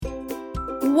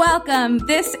Welcome.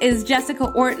 This is Jessica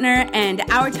Ortner, and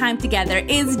our time together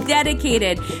is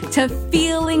dedicated to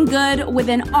feeling good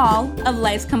within all of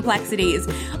life's complexities.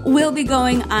 We'll be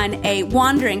going on a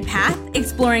wandering path,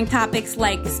 exploring topics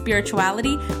like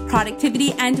spirituality,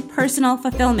 productivity, and personal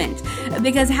fulfillment,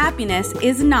 because happiness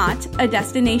is not a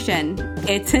destination.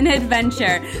 It's an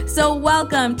adventure. So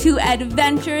welcome to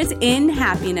Adventures in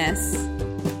Happiness.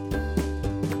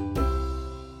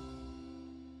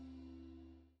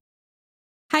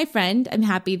 Hi, friend. I'm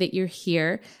happy that you're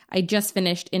here. I just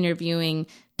finished interviewing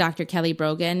Dr. Kelly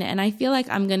Brogan, and I feel like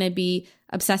I'm going to be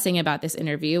obsessing about this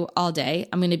interview all day.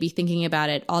 I'm going to be thinking about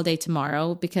it all day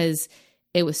tomorrow because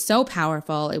it was so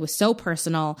powerful. It was so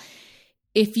personal.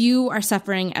 If you are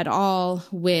suffering at all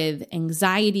with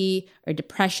anxiety or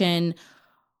depression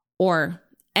or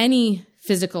any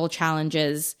physical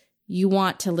challenges, you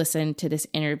want to listen to this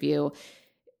interview.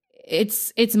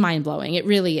 It's mind-blowing. It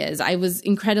really is. I was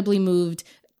incredibly moved.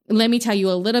 Let me tell you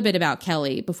a little bit about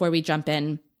Kelly before we jump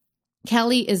in.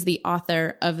 Kelly is the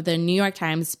author of the New York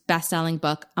Times bestselling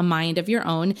book, A Mind of Your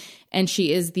Own, and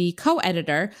she is the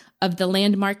co-editor of the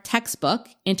landmark textbook,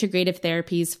 Integrative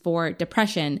Therapies for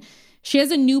Depression. She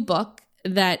has a new book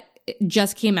that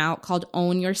just came out called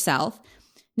Own Yourself.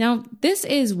 Now, this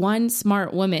is one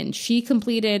smart woman. She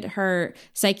completed her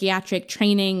psychiatric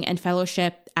training and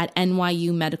fellowship at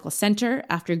NYU Medical Center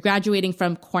after graduating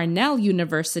from Cornell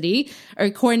University or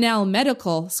Cornell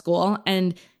Medical School.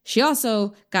 And she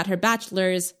also got her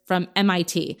bachelor's from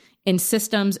MIT in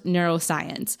systems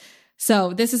neuroscience.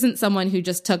 So this isn't someone who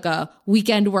just took a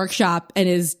weekend workshop and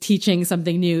is teaching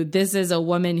something new. This is a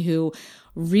woman who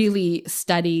really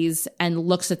studies and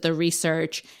looks at the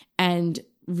research and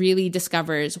really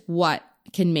discovers what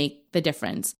can make the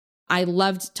difference. I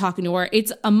loved talking to her.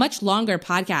 It's a much longer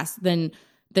podcast than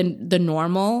the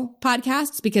normal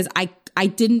podcasts because I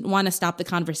didn't want to stop the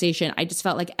conversation. I just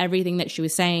felt like everything that she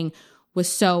was saying was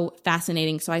so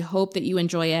fascinating. So I hope that you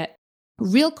enjoy it.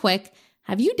 Real quick,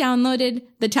 have you downloaded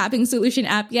the Tapping Solution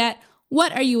app yet?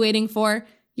 What are you waiting for?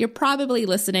 You're probably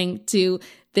listening to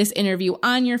this interview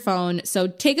on your phone. So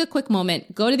take a quick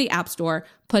moment, go to the App Store,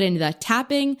 put in the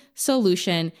Tapping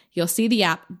Solution. You'll see the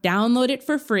app, download it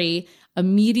for free.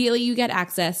 Immediately you get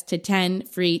access to 10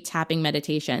 free tapping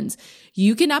meditations.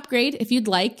 You can upgrade if you'd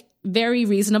like, very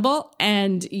reasonable,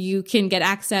 and you can get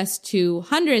access to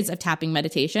hundreds of tapping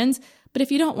meditations. But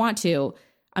if you don't want to,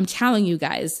 I'm telling you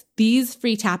guys, these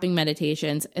free tapping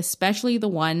meditations, especially the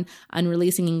one on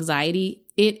releasing anxiety,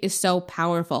 it is so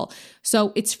powerful.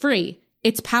 So it's free.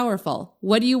 It's powerful.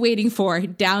 What are you waiting for?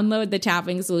 Download the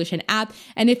Tapping Solution app.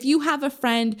 And if you have a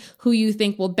friend who you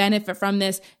think will benefit from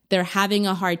this, they're having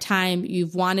a hard time,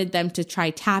 you've wanted them to try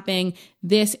tapping,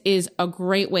 this is a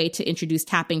great way to introduce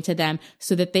tapping to them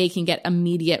so that they can get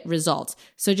immediate results.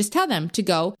 So just tell them to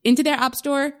go into their App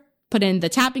Store, put in the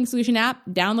Tapping Solution app,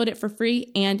 download it for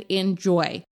free, and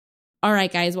enjoy. All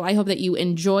right, guys. Well, I hope that you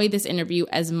enjoy this interview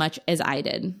as much as I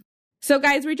did. So,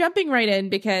 guys, we're jumping right in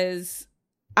because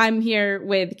I'm here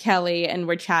with Kelly and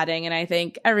we're chatting, and I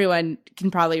think everyone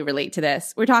can probably relate to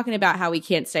this. We're talking about how we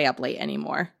can't stay up late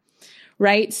anymore,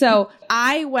 right? So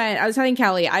I was telling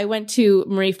Kelly, I went to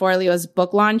Marie Forleo's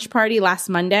book launch party last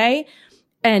Monday,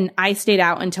 and I stayed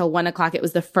out until 1 o'clock. It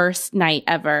was the first night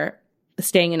ever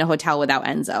staying in a hotel without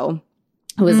Enzo.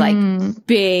 It was like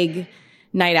big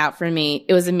night out for me.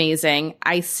 It was amazing.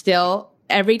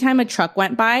 Every time a truck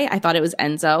went by, I thought it was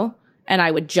Enzo. And I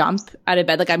would jump out of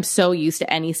bed. Like, I'm so used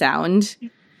to any sound.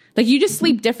 Like, you just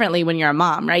sleep differently when you're a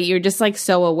mom, right? You're just like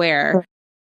so aware.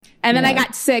 And then I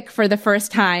got sick for the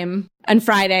first time on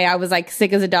Friday. I was like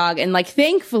sick as a dog. And like,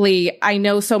 thankfully, I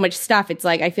know so much stuff. It's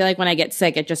like, I feel like when I get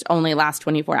sick, it just only lasts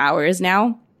 24 hours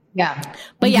now. Yeah.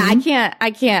 But yeah,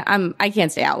 I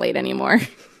can't stay out late anymore.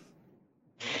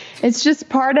 It's just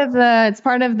part of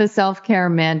the self-care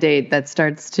mandate that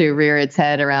starts to rear its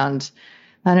head around,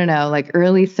 I don't know, like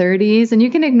early 30s, and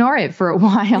you can ignore it for a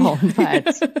while,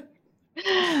 but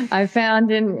I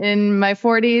found in my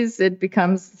 40s, it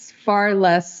becomes far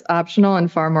less optional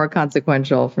and far more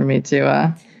consequential for me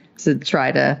to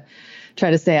try to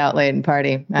stay out late and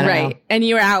party. I don't know. And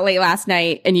you were out late last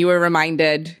night and you were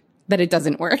reminded that it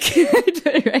doesn't work,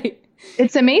 right?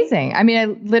 It's amazing. I mean,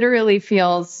 it literally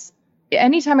feels,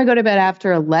 anytime I go to bed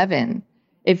after 11,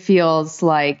 it feels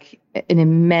like an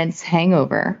immense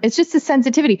hangover. It's just a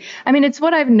sensitivity. I mean, it's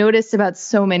what I've noticed about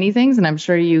so many things, and I'm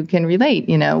sure you can relate,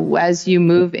 you know, as you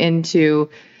move into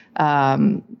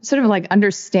sort of like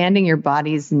understanding your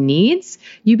body's needs,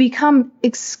 you become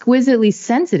exquisitely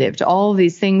sensitive to all of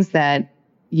these things that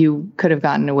you could have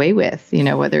gotten away with,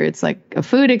 whether it's like a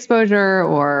food exposure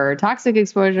or toxic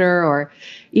exposure or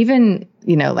even,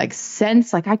 like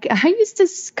scents. Like I used to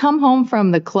come home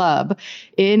from the club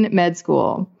in med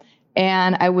school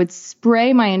and I would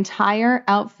spray my entire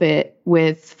outfit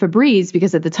with Febreze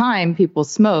because at the time people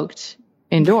smoked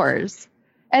indoors.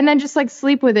 And then just like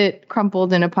sleep with it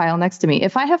crumpled in a pile next to me.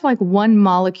 If I have like one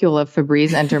molecule of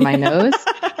Febreze enter my nose,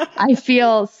 I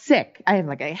feel sick. I have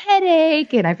like a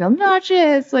headache and I feel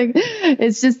nauseous. Like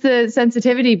it's just the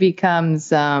sensitivity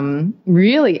becomes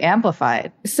really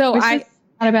amplified. So not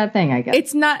a bad thing, I guess.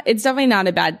 It's definitely not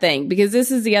a bad thing because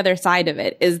this is the other side of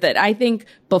it is that I think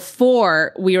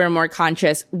before we were more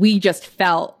conscious, we just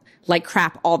felt like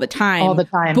crap all the time. All the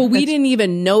time. But we didn't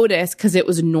even notice because it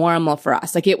was normal for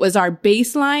us. Like it was our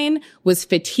baseline was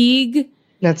fatigue.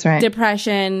 That's right.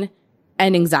 Depression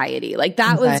and anxiety. Like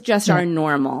that was just our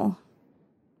normal.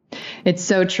 It's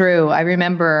so true. I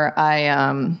remember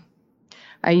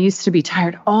I used to be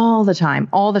tired all the time.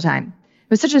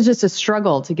 It was just a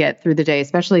struggle to get through the day,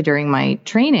 especially during my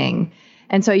training.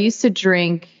 And so I used to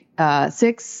drink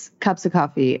 6 cups of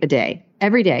coffee a day,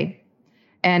 every day.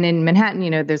 And in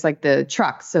Manhattan, there's like the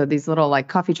trucks. So these little like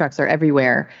coffee trucks are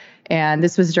everywhere. And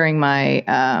this was during my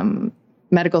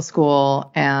medical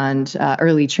school and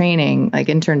early training, like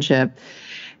internship.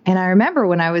 And I remember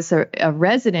when I was a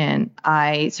resident,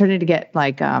 I started to get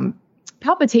like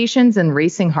palpitations and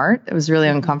racing heart. It was really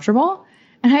uncomfortable.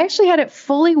 And I actually had it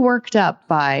fully worked up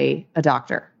by a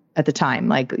doctor at the time.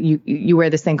 Like you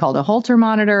wear this thing called a Holter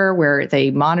monitor where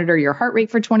they monitor your heart rate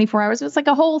for 24 hours. It was like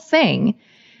a whole thing.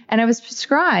 And I was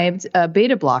prescribed a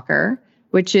beta blocker,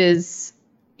 which is,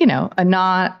 a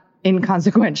not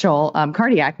inconsequential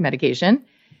cardiac medication.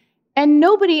 And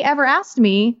nobody ever asked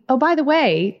me, oh, by the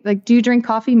way, like, do you drink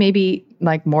coffee maybe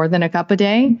like more than a cup a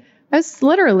day? I was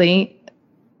literally,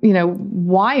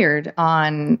 wired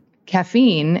on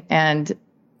caffeine. And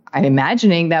I'm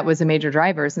imagining that was a major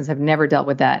driver since I've never dealt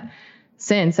with that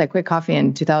since. I quit coffee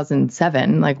in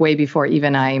 2007, like way before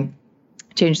even I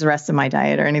change the rest of my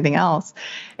diet or anything else.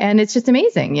 And it's just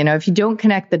amazing. If you don't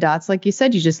connect the dots, like you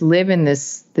said, you just live in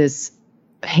this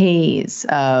haze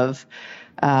of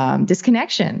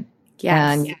disconnection.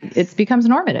 Yes. And it becomes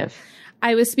normative.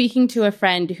 I was speaking to a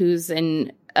friend who's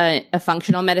a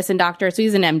functional medicine doctor. So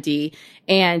he's an MD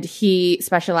and he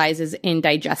specializes in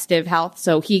digestive health.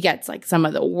 So he gets like some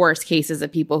of the worst cases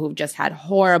of people who've just had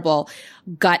horrible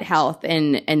gut health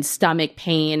and stomach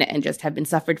pain and just have been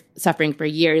suffering for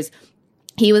years.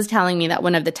 He was telling me that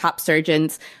one of the top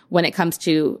surgeons, when it comes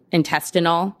to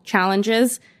intestinal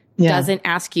challenges, doesn't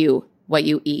ask you what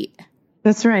you eat.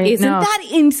 That's right. Isn't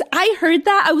that I heard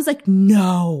that. I was like,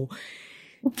 no.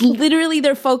 Literally,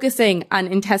 they're focusing on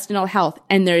intestinal health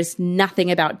and there's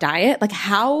nothing about diet. Like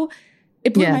how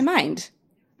it blew my mind.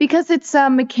 Because it's a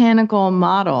mechanical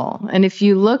model. And if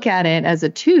you look at it as a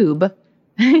tube,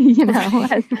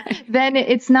 then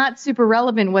it's not super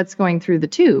relevant what's going through the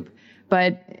tube.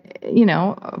 But,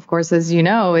 of course, as you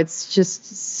know, it's just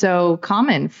so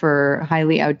common for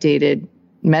highly outdated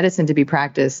medicine to be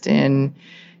practiced in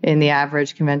the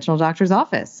average conventional doctor's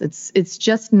office. It's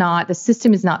just not, the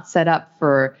system is not set up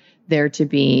for there to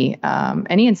be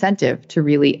any incentive to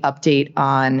really update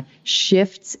on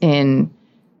shifts in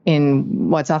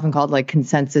what's often called like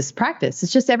consensus practice.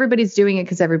 It's just everybody's doing it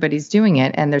because everybody's doing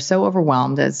it. And they're so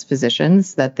overwhelmed as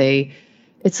physicians that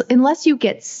it's unless you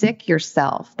get sick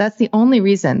yourself. That's the only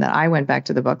reason that I went back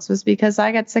to the books was because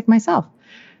I got sick myself,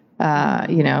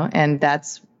 and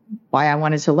that's why I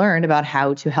wanted to learn about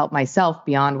how to help myself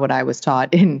beyond what I was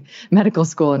taught in medical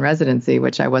school and residency,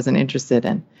 which I wasn't interested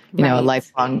in, a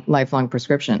lifelong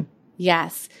prescription.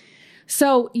 Yes.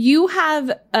 So you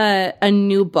have a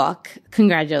new book.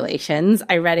 Congratulations.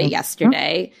 I read it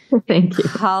yesterday. Thank you.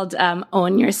 Called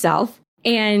Own Yourself.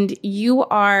 And you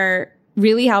are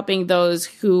really helping those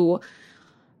who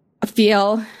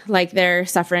feel like they're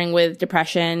suffering with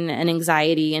depression and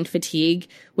anxiety and fatigue,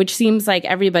 which seems like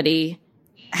everybody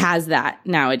has that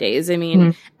nowadays. I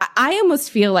mean, I almost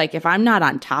feel like if I'm not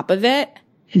on top of it,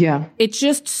 it's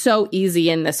just so easy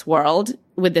in this world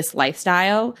with this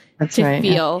lifestyle to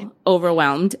feel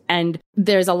overwhelmed. And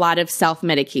there's a lot of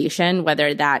self-medication,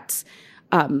 whether that's,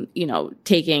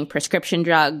 taking prescription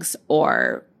drugs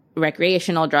or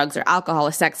recreational drugs or alcohol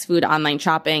or sex, food, online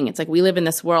shopping. It's like we live in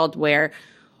this world where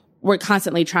we're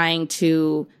constantly trying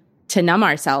to numb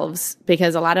ourselves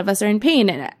because a lot of us are in pain.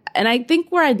 And I think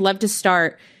where I'd love to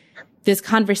start this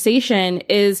conversation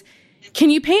is, can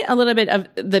you paint a little bit of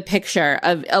the picture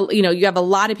of, you have a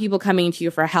lot of people coming to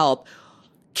you for help.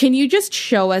 Can you just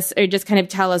show us or just kind of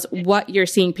tell us what you're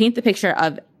seeing, paint the picture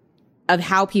of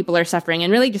how people are suffering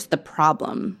and really just the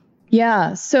problem?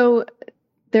 Yeah. So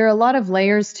there are a lot of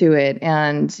layers to it.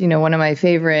 And, one of my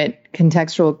favorite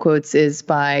contextual quotes is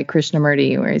by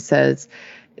Krishnamurti, where he says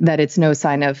that it's no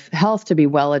sign of health to be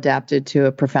well adapted to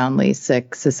a profoundly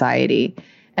sick society.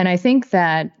 And I think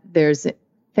that there's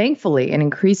thankfully an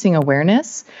increasing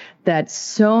awareness that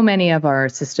so many of our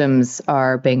systems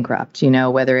are bankrupt,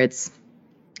 whether it's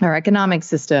our economic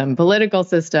system, political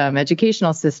system,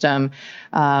 educational system,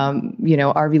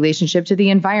 our relationship to the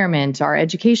environment, our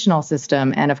educational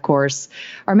system, and of course,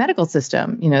 our medical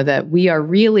system, that we are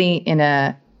really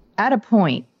at a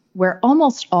point where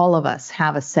almost all of us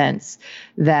have a sense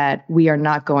that we are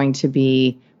not going to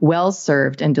be well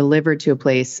served and delivered to a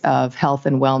place of health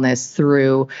and wellness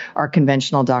through our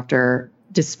conventional doctor,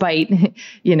 despite,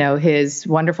 his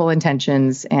wonderful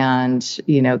intentions and,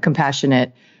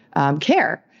 compassionate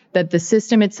care. That the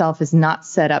system itself is not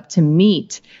set up to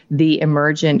meet the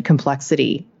emergent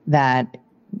complexity that,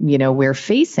 we're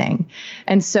facing.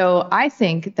 And so I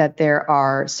think that there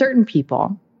are certain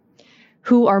people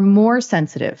who are more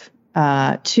sensitive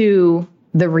to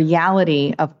the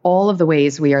reality of all of the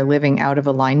ways we are living out of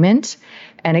alignment.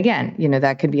 And again,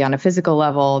 that could be on a physical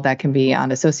level, that can be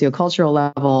on a sociocultural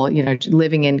level,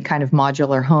 living in kind of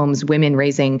modular homes, women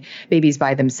raising babies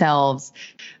by themselves,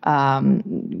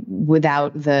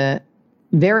 without the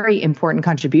very important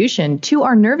contribution to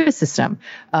our nervous system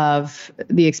of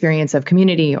the experience of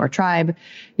community or tribe,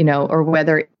 or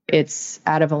whether it's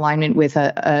out of alignment with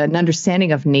an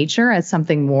understanding of nature as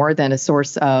something more than a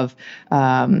source of,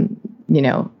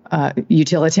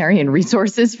 utilitarian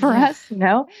resources for us,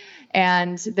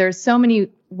 And there's so many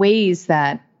ways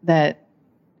that,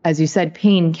 as you said,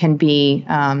 pain can be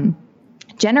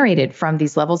generated from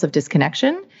these levels of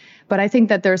disconnection. But I think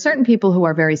that there are certain people who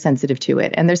are very sensitive to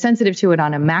it, and they're sensitive to it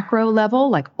on a macro level,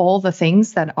 like all the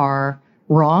things that are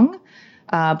wrong.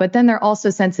 But then they're also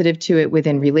sensitive to it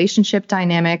within relationship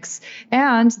dynamics.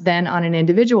 And then on an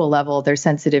individual level, they're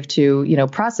sensitive to,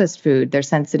 processed food. They're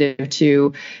sensitive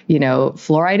to,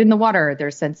 fluoride in the water.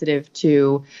 They're sensitive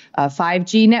to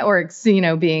 5G networks,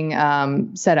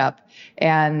 being set up,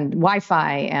 and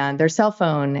Wi-Fi and their cell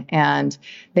phone. And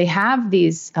they have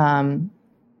these,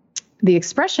 the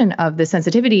expression of the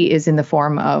sensitivity is in the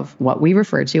form of what we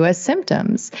refer to as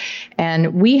symptoms.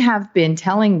 And we have been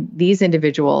telling these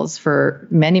individuals for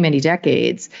many, many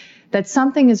decades that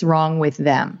something is wrong with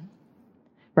them,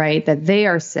 right? That they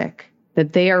are sick,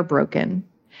 that they are broken.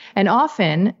 And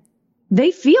often they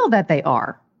feel that they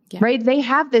are, right? They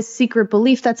have this secret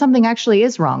belief that something actually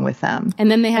is wrong with them.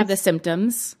 And then they have the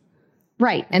symptoms.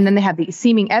 Right. And then they have the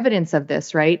seeming evidence of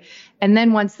this, right? And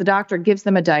then once the doctor gives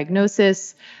them a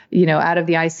diagnosis, out of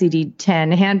the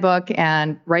ICD-10 handbook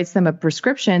and writes them a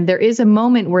prescription, there is a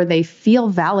moment where they feel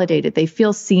validated. They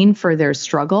feel seen for their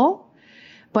struggle.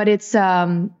 But it's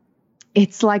kind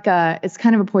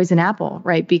of a poison apple,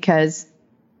 right? Because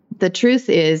the truth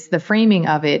is, the framing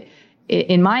of it,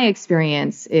 in my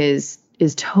experience, is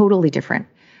totally different,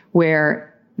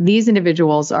 where these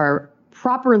individuals are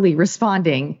properly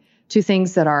responding to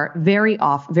things that are very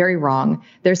off, very wrong.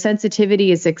 Their sensitivity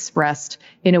is expressed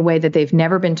in a way that they've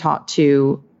never been taught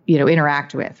to,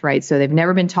 interact with, right? So they've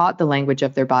never been taught the language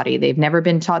of their body. They've never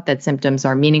been taught that symptoms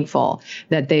are meaningful,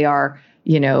 that they are,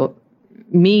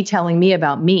 me telling me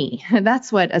about me.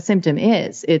 That's what a symptom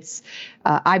is. It's,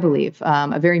 I believe,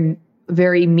 a very,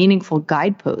 very meaningful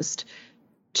guidepost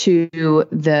to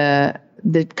the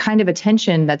kind of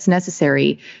attention that's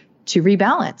necessary to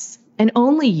rebalance. And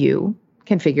only you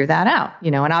can figure that out,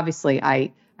 and obviously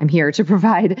I'm here to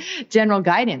provide general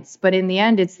guidance, but in the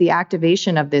end, it's the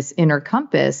activation of this inner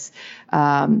compass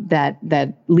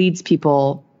that leads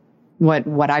people,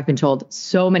 what I've been told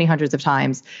so many hundreds of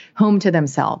times, home to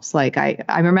themselves. Like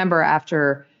I remember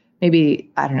after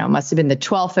maybe, I don't know, must have been the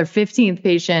 12th or 15th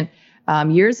patient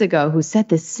years ago who said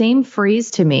the same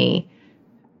phrase to me.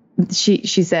 She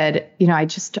said,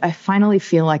 I finally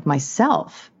feel like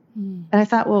myself. And I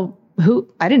thought, well,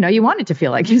 I didn't know you wanted to feel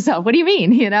like yourself. What do you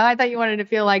mean? I thought you wanted to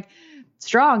feel like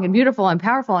strong and beautiful and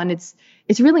powerful. And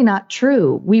it's really not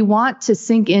true. We want to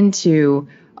sink into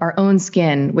our own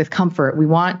skin with comfort. We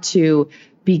want to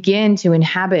begin to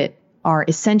inhabit our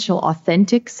essential,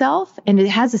 authentic self. And it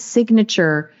has a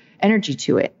signature energy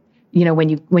to it.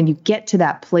 When you get to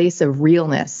that place of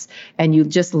realness and you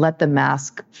just let the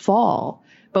mask fall.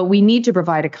 But we need to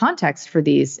provide a context for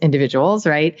these individuals,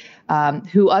 right,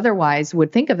 who otherwise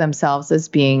would think of themselves as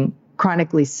being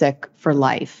chronically sick for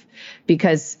life.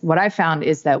 Because what I found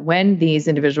is that when these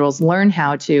individuals learn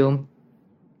how to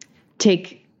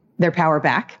take their power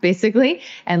back, basically,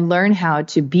 and learn how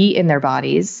to be in their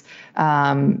bodies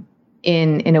in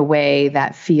a way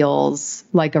that feels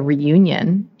like a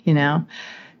reunion,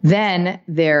 then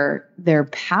their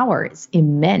power is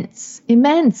immense,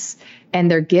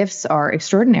 and their gifts are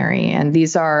extraordinary. And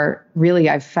these are really,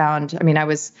 I've found, I mean, I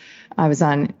was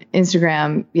on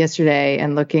Instagram yesterday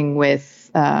and looking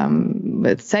with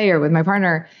Sayer, with my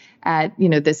partner, at,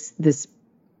 this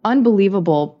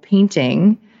unbelievable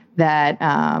painting that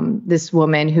this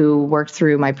woman who worked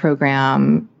through my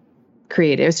program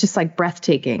created. It was just like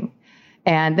breathtaking.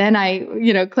 And then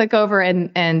I, click over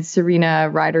and Serena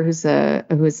Ryder, who's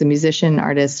a musician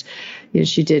artist,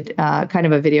 she did kind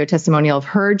of a video testimonial of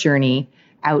her journey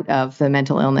out of the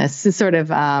mental illness, this sort of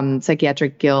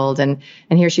psychiatric guild, and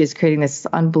here she is creating this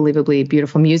unbelievably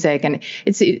beautiful music, and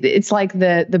it's like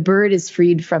the bird is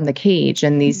freed from the cage,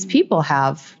 and these people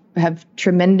have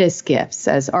tremendous gifts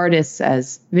as artists,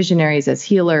 as visionaries, as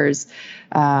healers,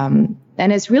 and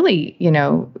it's really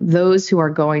those who are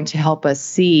going to help us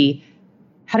see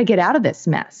how to get out of this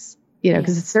mess,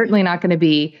 because it's certainly not going to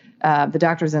be the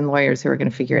doctors and lawyers who are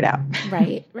going to figure it out.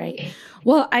 Right.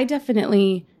 Well, I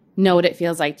definitely know what it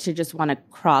feels like to just want to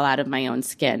crawl out of my own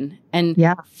skin. And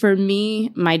for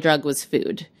me, my drug was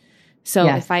food. So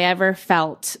if I ever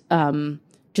felt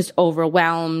just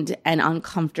overwhelmed and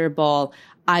uncomfortable,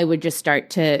 I would just start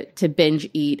to binge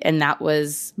eat. And that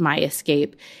was my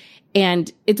escape.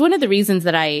 And it's one of the reasons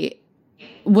that I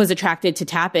was attracted to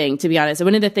tapping, to be honest. And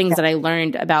one of the things that I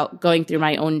learned about going through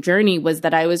my own journey was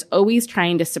that I was always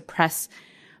trying to suppress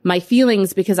my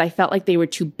feelings because I felt like they were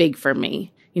too big for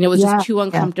me. It was just too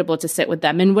uncomfortable to sit with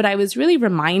them. And what I was really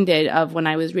reminded of when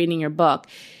I was reading your book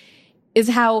is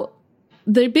how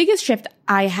the biggest shift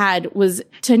I had was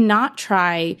to not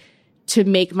try to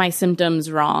make my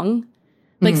symptoms wrong.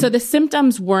 Like, so the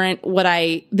symptoms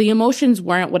the emotions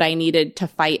weren't what I needed to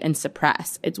fight and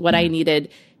suppress. It's what I needed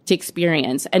to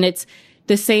experience. And it's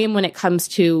the same when it comes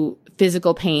to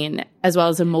physical pain as well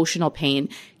as emotional pain.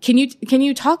 Can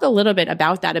you talk a little bit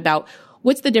about that, about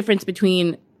what's the difference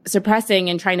between suppressing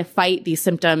and trying to fight these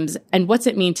symptoms, and what's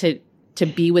it mean to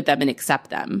be with them and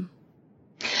accept them?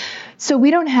 So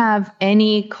we don't have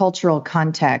any cultural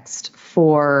context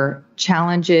for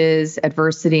challenges,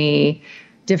 adversity,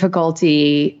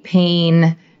 difficulty,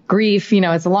 pain, grief,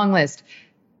 it's a long list,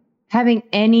 having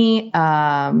any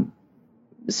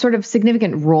sort of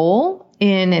significant role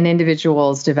in an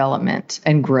individual's development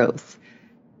and growth.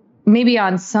 Maybe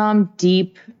on some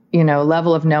deep,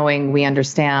 level of knowing, we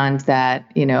understand that,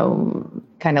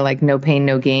 kind of like no pain,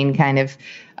 no gain kind of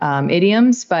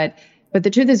idioms. But the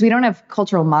truth is we don't have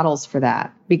cultural models for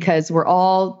that, because we're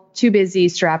all too busy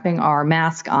strapping our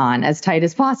mask on as tight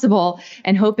as possible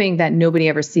and hoping that nobody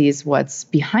ever sees what's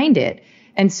behind it.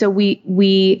 And so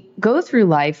we go through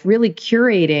life really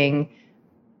curating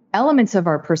elements of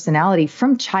our personality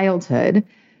from childhood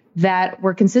that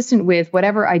were consistent with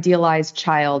whatever idealized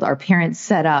child our parents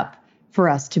set up for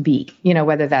us to be,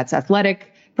 whether that's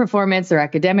athletic performance or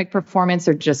academic performance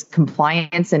or just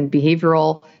compliance and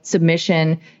behavioral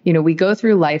submission. We go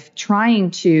through life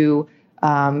trying to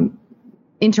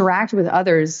interact with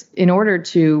others in order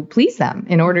to please them,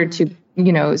 in order to,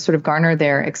 sort of garner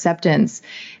their acceptance.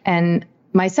 And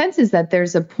my sense is that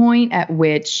there's a point at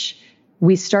which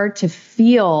we start to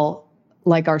feel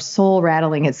like our soul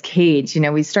rattling its cage.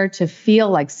 We start to feel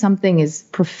like something is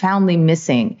profoundly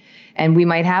missing, and we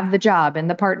might have the job and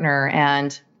the partner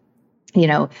and,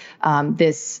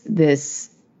 this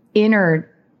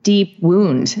inner deep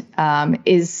wound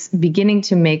is beginning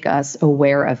to make us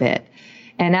aware of it.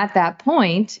 And at that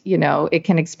point, it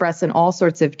can express in all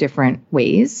sorts of different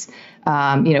ways.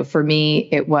 For me,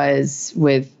 it was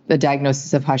with the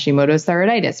diagnosis of Hashimoto's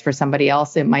thyroiditis. For somebody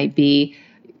else, it might be,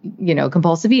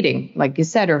 compulsive eating, like you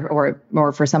said,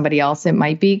 or for somebody else, it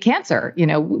might be cancer.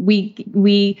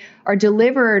 We are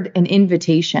delivered an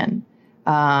invitation,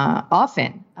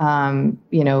 often,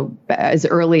 as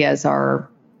early as our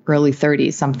early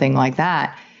 30s, something like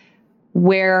that,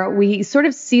 where we sort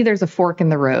of see there's a fork in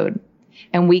the road,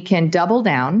 and we can double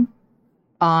down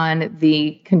on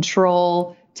the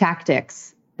control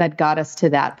tactics that got us to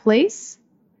that place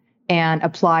and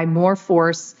apply more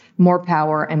force, more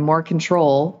power, and more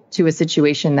control to a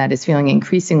situation that is feeling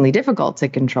increasingly difficult to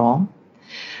control.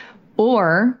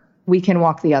 Or we can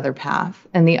walk the other path.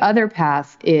 And the other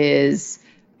path is,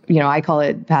 I call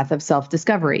it path of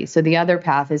self-discovery. So the other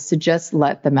path is to just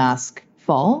let the mask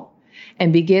fall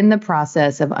and begin the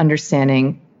process of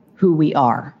understanding who we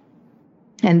are.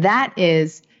 And that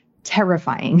is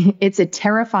terrifying. It's a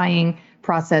terrifying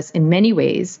process in many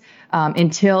ways,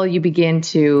 until you begin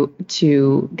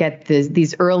to get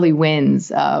these early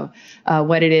wins of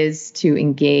what it is to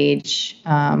engage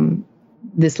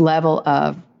this level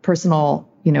of personal,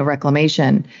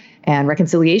 reclamation and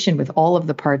reconciliation with all of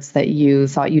the parts that you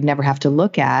thought you'd never have to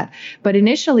look at. But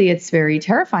initially, it's very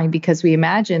terrifying because we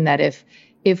imagine that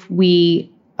if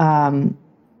we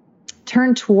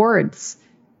turn towards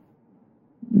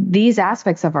these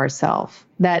aspects of ourselves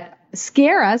that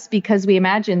scare us because we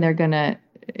imagine they're going to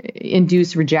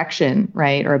induce rejection,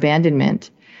 right, or abandonment,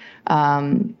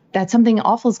 that something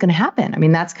awful is going to happen. I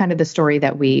mean, that's kind of the story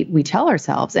that we tell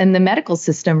ourselves. And the medical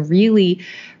system really,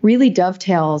 really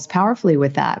dovetails powerfully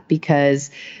with that because,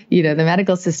 the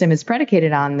medical system is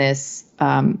predicated on this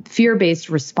fear-based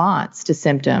response to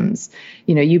symptoms.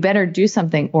 You better do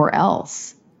something or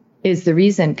else is the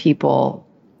reason people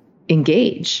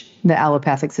engage the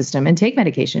allopathic system and take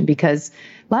medication, because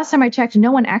last time I checked,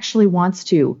 no one actually wants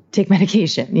to take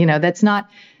medication. That's not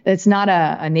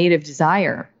a native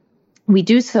desire. We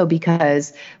do so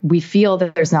because we feel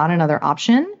that there's not another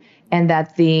option, and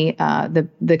that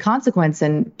the consequence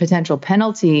and potential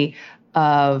penalty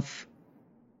of,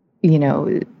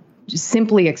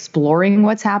 simply exploring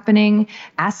what's happening,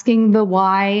 asking the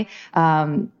why,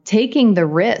 taking the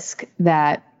risk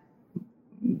that,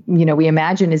 we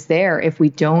imagine is there if we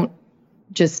don't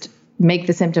just make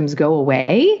the symptoms go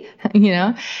away,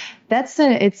 it's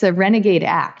a renegade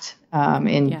act.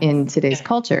 In today's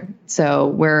culture.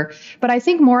 But I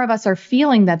think more of us are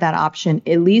feeling that option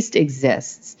at least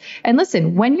exists. And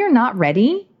listen, when you're not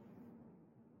ready,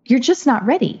 you're just not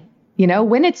ready.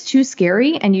 When it's too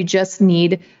scary and you just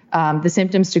need the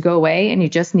symptoms to go away and you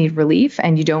just need relief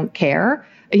and you don't care,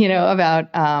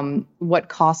 about what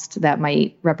cost that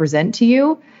might represent to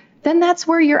you, then that's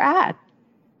where you're at.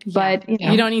 Yeah. But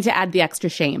you don't need to add the extra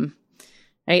shame,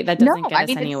 right? That doesn't get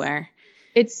us anywhere.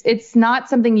 It's not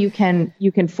something you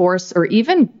can force or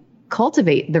even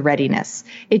cultivate the readiness.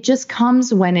 It just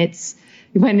comes when it's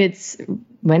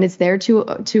there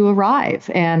to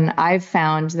arrive. And I've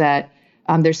found that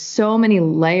there's so many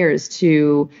layers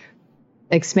to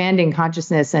expanding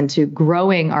consciousness and to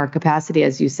growing our capacity,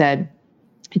 as you said,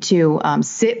 to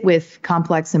sit with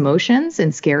complex emotions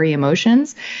and scary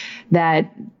emotions,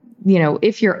 that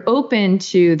if you're open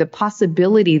to the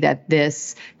possibility that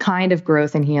this kind of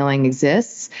growth and healing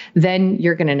exists, then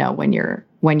you're going to know when you're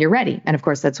ready. And of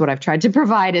course, that's what I've tried to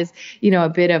provide is, a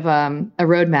bit of a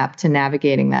roadmap to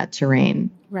navigating that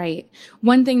terrain. Right.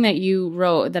 One thing that you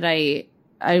wrote that I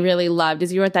really loved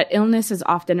is you wrote that illness is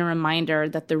often a reminder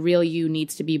that the real you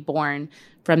needs to be born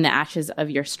from the ashes of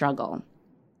your struggle.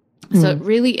 So it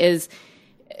really is,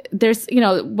 there's,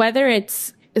 whether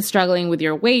it's struggling with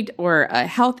your weight or a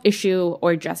health issue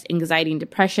or just anxiety and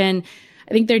depression,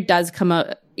 I think there does come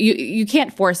you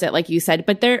can't force it, like you said,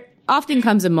 but there often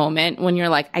comes a moment when you're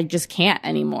like, I just can't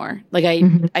anymore. Like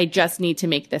I just need to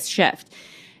make this shift.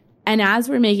 And as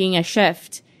we're making a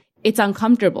shift, it's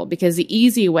uncomfortable because the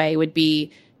easy way would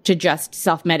be to just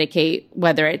self-medicate,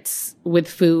 whether it's with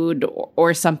food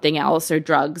or something else or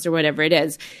drugs or whatever it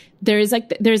is. There's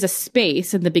a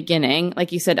space in the beginning,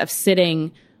 like you said, of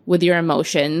sitting with your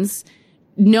emotions,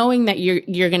 knowing that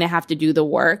you're going to have to do the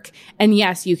work. And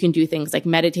yes, you can do things like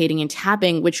meditating and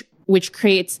tapping, which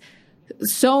creates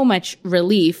so much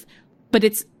relief, but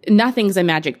nothing's a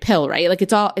magic pill, right? Like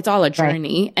it's all a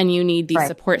journey, right. And you need these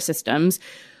support systems.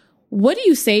 What do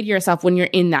you say to yourself when you're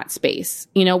in that space?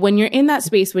 When you're in that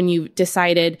space, when you've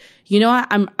decided,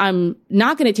 I'm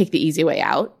not going to take the easy way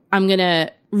out. I'm going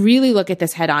to really look at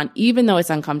this head on, even though it's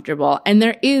uncomfortable. And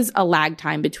there is a lag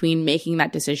time between making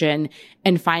that decision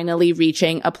and finally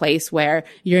reaching a place where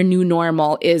your new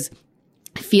normal is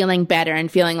feeling better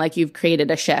and feeling like you've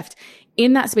created a shift.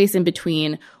 In that space in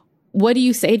between, what do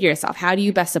you say to yourself? How do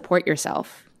you best support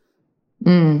yourself?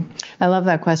 I love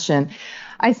that question.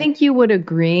 I think you would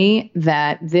agree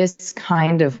that this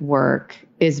kind of work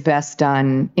is best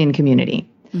done in community.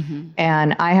 Mm-hmm.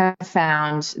 And I have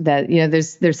found that,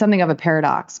 there's something of a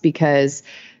paradox because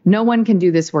no one can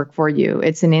do this work for you.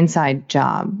 It's an inside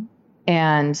job.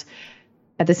 And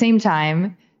at the same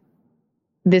time,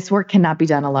 this work cannot be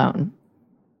done alone.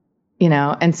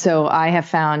 And so I have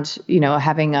found,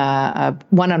 having a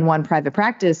one-on-one private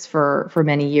practice for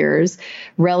many years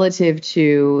relative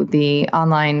to the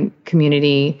online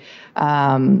community,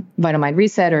 Vital Mind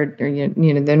Reset, or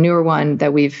the newer one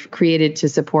that we've created to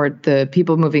support the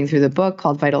people moving through the book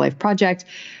called Vital Life Project,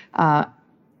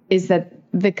 is that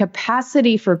the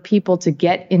capacity for people to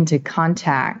get into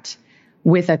contact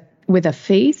with a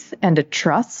faith and a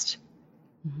trust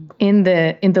in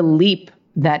the leap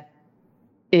that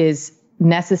is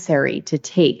necessary to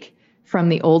take from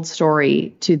the old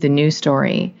story to the new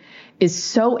story is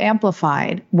so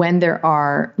amplified when there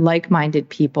are like-minded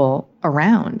people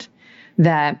around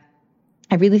that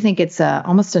I really think it's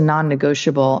almost a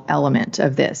non-negotiable element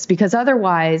of this, because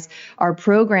otherwise our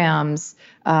programs,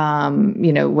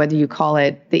 whether you call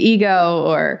it the ego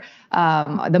or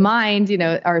the mind,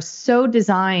 are so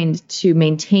designed to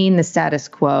maintain the status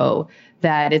quo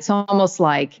that it's almost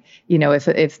like,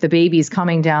 if the baby's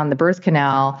coming down the birth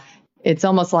canal, it's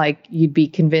almost like you'd be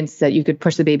convinced that you could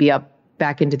push the baby up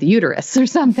back into the uterus or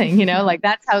something, like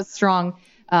that's how strong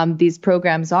these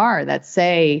programs are that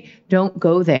say, don't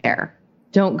go there.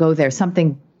 Don't go there.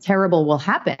 Something terrible will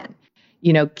happen.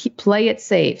 Play it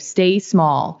safe, stay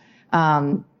small.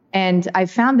 And I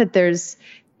found that there's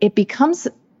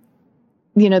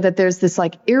this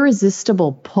like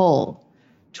irresistible pull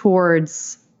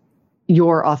towards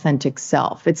your authentic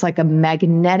self. It's like a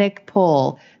magnetic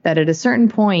pull that at a certain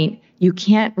point you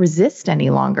can't resist any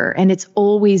longer. And it's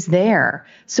always there.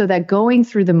 So that going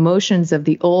through the motions of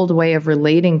the old way of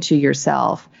relating to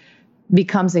yourself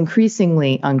becomes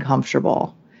increasingly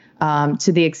uncomfortable,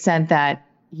 to the extent that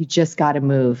you just got to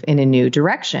move in a new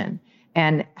direction.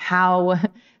 And how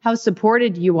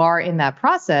supported you are in that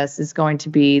process is going to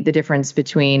be the difference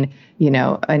between,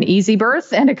 an easy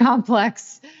birth and a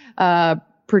complex,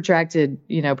 protracted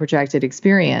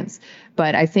experience.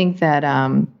 But I think that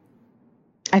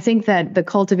the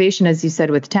cultivation, as you said,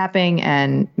 with tapping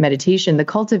and meditation, the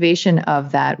cultivation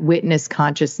of that witness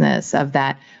consciousness, of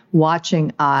that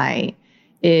watching eye,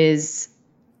 is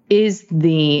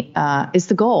the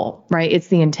goal, right? It's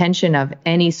the intention of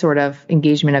any sort of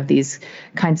engagement of these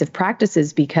kinds of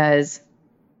practices, because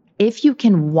if you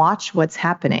can watch what's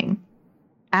happening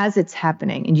as it's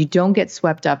happening, and you don't get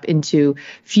swept up into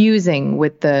fusing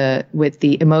with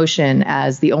the emotion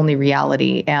as the only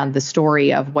reality and the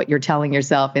story of what you're telling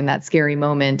yourself in that scary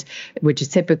moment, which is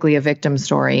typically a victim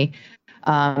story,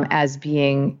 as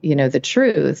being, the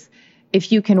truth.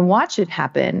 If you can watch it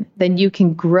happen, then you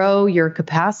can grow your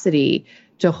capacity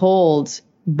to hold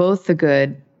both the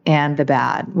good and the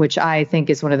bad, which I think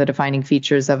is one of the defining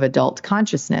features of adult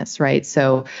consciousness, right?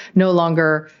 So no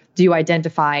longer do you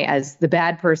identify as the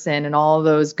bad person and all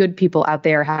those good people out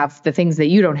there have the things that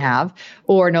you don't have,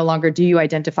 or no longer do you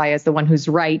identify as the one who's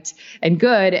right and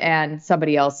good and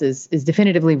somebody else is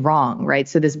definitively wrong, right?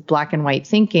 So this black and white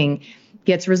thinking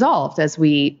gets resolved as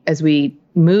we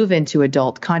move into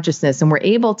adult consciousness, and we're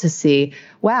able to see,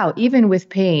 wow, even with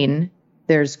pain,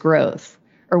 there's growth,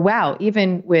 or wow,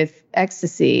 even with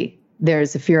ecstasy,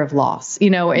 there's a fear of loss,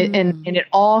 and it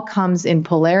all comes in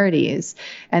polarities.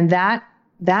 And that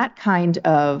kind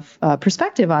of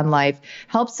perspective on life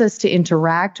helps us to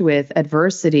interact with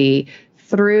adversity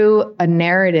through a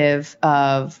narrative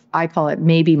of, I call it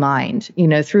maybe mind,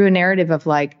 through a narrative of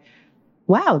like,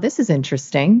 wow, this is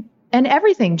interesting. And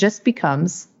everything just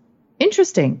becomes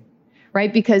interesting,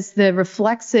 right? Because the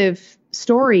reflexive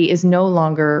story is no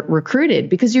longer recruited,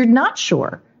 because you're not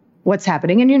sure what's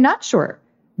happening, and you're not sure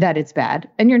that it's bad,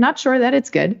 and you're not sure that it's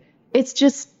good. It's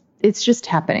just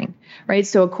happening, right?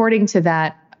 So according to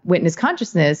that witness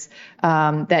consciousness,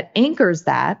 that anchors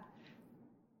that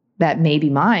maybe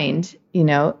mind,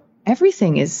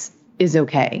 everything is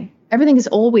okay. Everything is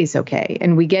always okay.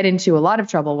 And we get into a lot of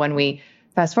trouble when we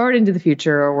fast forward into the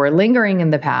future, or we're lingering in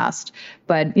the past.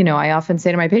 But, I often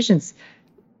say to my patients,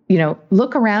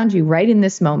 look around you right in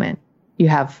this moment. You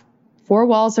have four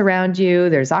walls around you.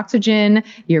 There's oxygen.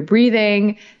 You're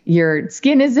breathing. Your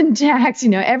skin is intact.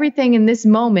 Everything in this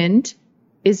moment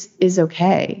is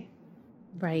okay.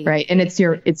 Right. Right. And it's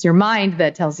your mind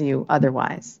that tells you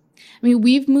otherwise. I mean,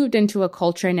 we've moved into a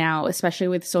culture now, especially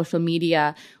with social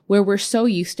media, where we're so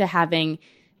used to having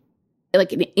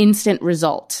like an instant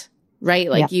result.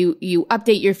 Right? Like you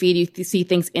update your feed, you see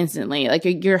things instantly. Like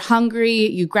you're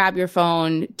hungry, you grab your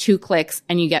phone, 2 clicks,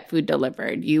 and you get food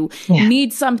delivered. You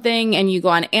need something and you go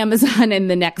on Amazon, and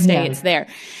the next day it's there.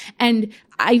 And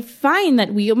I find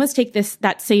that we almost take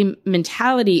that same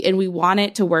mentality, and we want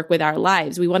it to work with our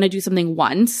lives. We want to do something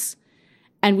once,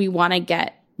 and we want to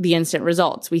get the instant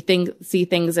results. We see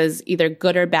things as either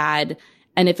good or bad.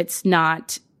 And if it's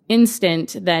not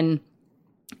instant, then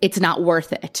it's not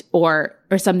worth it, or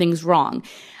something's wrong.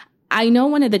 I know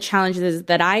one of the challenges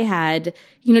that I had,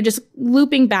 just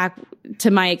looping back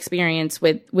to my experience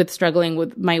with struggling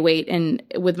with my weight and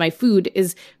with my food,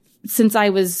 is since I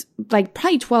was like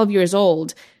probably 12 years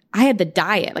old, I had the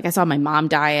diet. Like I saw my mom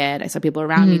diet, I saw people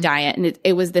around me diet. And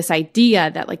it was this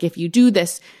idea that like, if you do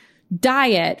this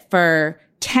diet for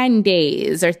 10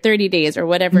 days or 30 days or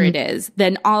whatever it is,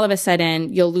 then all of a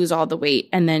sudden you'll lose all the weight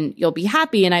and then you'll be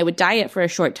happy. And I would diet for a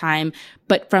short time,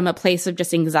 but from a place of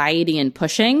just anxiety and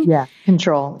pushing.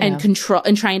 Control. And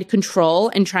trying to control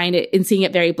and seeing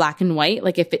it very black and white.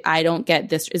 Like if I don't get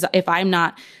this, if I'm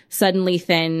not suddenly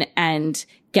thin and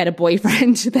get a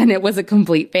boyfriend, then it was a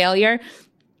complete failure.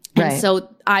 And so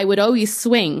I would always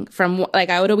swing from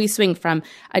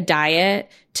a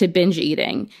diet to binge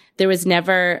eating. There was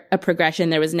never a progression.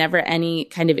 There was never any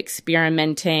kind of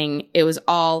experimenting. It was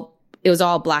all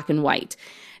black and white.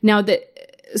 Now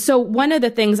so one of the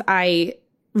things I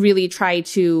really try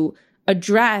to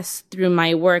address through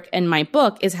my work and my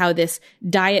book is how this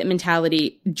diet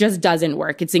mentality just doesn't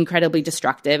work. It's incredibly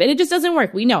destructive and it just doesn't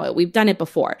work. We know it. We've done it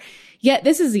before. Yet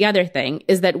this is the other thing,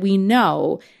 is that we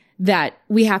know that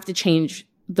we have to change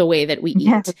the way that we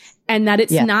eat, and that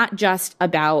it's not just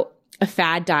about a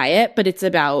fad diet, but it's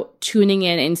about tuning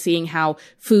in and seeing how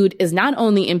food is not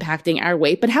only impacting our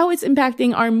weight, but how it's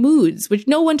impacting our moods, which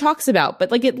no one talks about,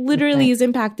 but like it literally is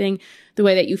impacting the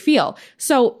way that you feel.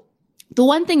 So the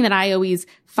one thing that I always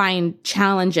find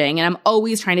challenging, and I'm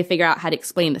always trying to figure out how to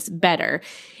explain this better,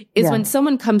 is when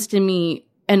someone comes to me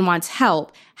and wants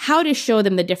help, how to show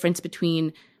them the difference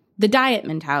between the diet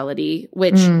mentality,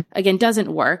 which again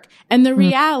doesn't work, and the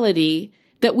reality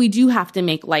that we do have to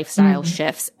make lifestyle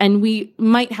shifts, and we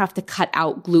might have to cut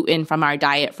out gluten from our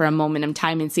diet for a moment in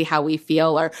time and see how we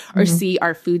feel, or see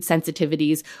our food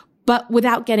sensitivities, but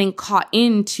without getting caught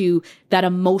into that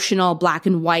emotional black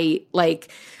and white,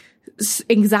 like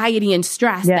anxiety and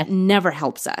stress that never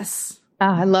helps us.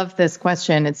 I love this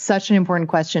question. It's such an important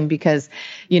question because,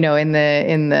 in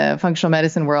the functional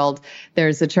medicine world,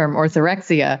 there's the term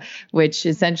orthorexia, which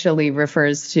essentially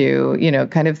refers to,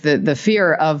 kind of the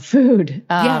fear of food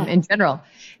in general,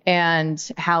 and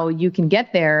how you can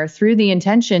get there through the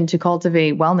intention to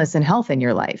cultivate wellness and health in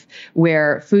your life,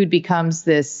 where food becomes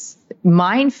this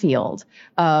minefield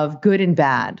of good and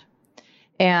bad.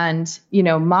 And,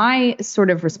 my sort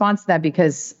of response to that,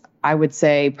 because I would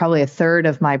say probably a third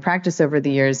of my practice over the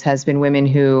years has been women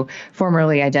who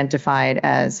formerly identified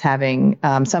as having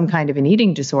some kind of an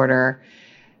eating disorder.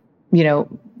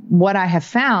 What I have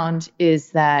found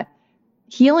is that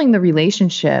healing the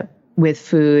relationship with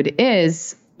food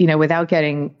is, without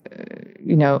getting,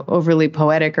 overly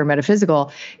poetic or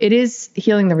metaphysical, it is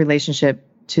healing the relationship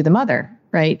to the mother,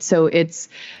 right? So it's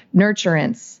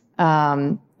nurturance,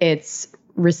 it's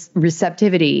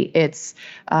receptivity. It's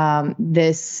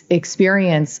this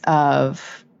experience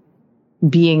of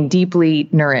being deeply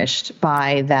nourished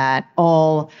by that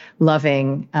all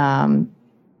loving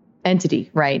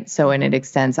entity, right? So, and it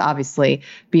extends obviously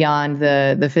beyond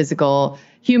the physical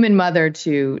human mother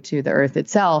to the earth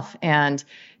itself. And,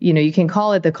 you can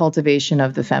call it the cultivation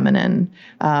of the feminine,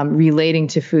 relating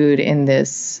to food in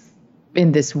this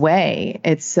way.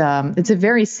 It's a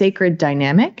very sacred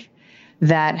dynamic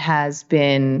that has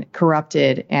been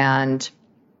corrupted and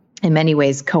in many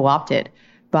ways co-opted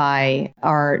by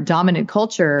our dominant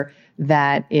culture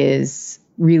that is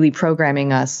really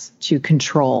programming us to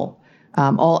control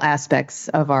all aspects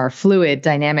of our fluid,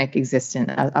 dynamic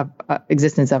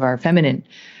existence of our feminine,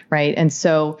 right? And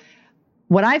so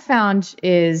what I found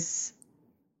is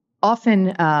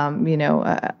often,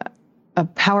 a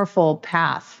powerful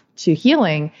path to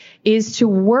healing is to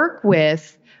work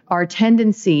with our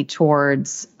tendency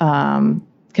towards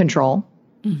control,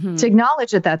 to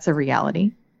acknowledge that that's a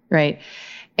reality, right?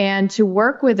 And to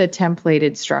work with a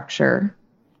templated structure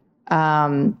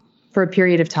for a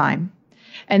period of time.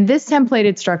 And this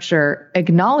templated structure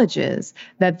acknowledges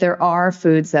that there are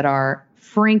foods that are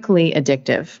frankly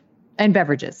addictive, and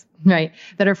beverages, right,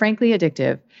 that are frankly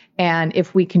addictive. And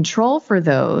if we control for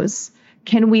those,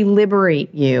 can we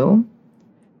liberate you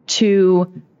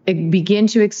to begin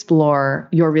to explore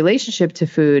your relationship to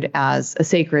food as a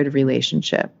sacred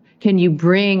relationship? Can you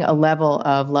bring a level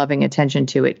of loving attention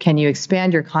to it? Can you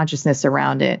expand your consciousness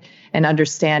around it and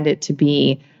understand it to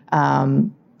be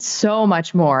so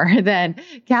much more than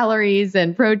calories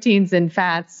and proteins and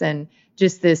fats and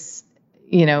just this,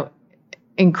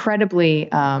 incredibly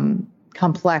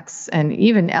complex and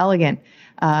even elegant,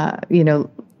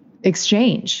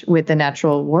 exchange with the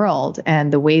natural world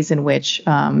and the ways in which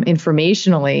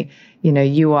informationally,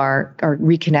 you are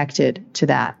reconnected to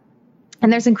that.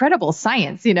 And there's incredible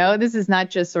science, this is not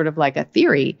just sort of like a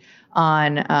theory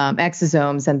on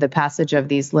exosomes and the passage of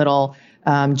these little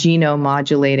genome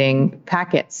modulating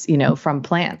packets, from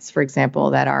plants, for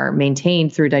example, that are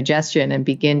maintained through digestion and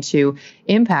begin to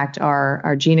impact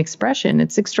our gene expression.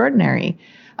 It's extraordinary.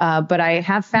 But I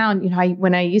have found,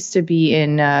 when I used to be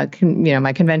in,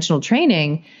 my conventional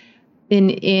training, in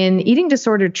eating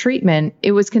disorder treatment,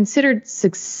 it was considered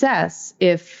success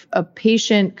if a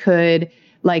patient could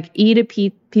eat a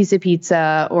piece of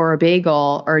pizza or a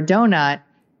bagel or a donut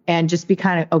and just be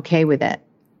kind of okay with it,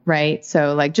 right?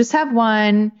 So just have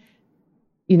one,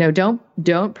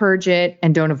 don't purge it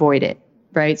and don't avoid it,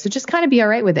 right? So just kind of be all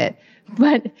right with it.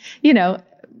 But, you know,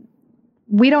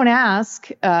 we don't ask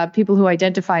people who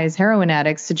identify as heroin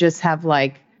addicts to just have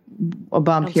like a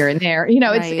bump here and there. You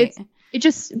know, right. it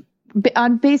just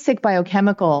on basic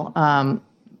biochemical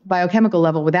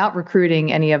level, without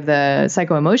recruiting any of the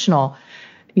psycho-emotional,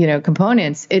 you know,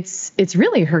 components, it's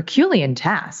really a Herculean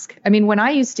task. I mean, when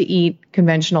I used to eat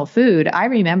conventional food, I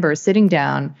remember sitting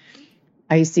down.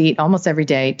 I used to eat almost every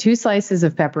day 2 slices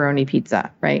of pepperoni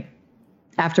pizza, right,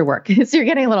 after work. So you're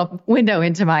getting a little window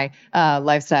into my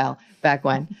lifestyle back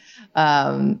when.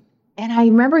 And I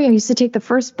remember I used to take the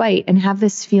first bite and have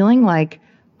this feeling like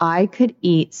I could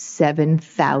eat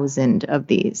 7,000 of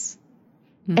these.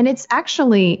 And it's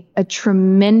actually a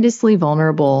tremendously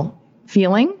vulnerable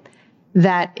feeling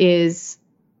that is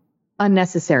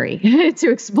unnecessary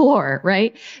to explore,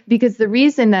 right? Because the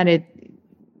reason that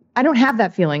I don't have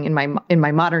that feeling in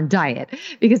my modern diet,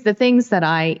 because the things that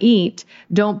I eat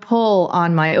don't pull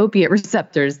on my opiate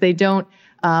receptors. They don't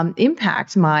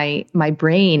impact my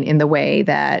brain in the way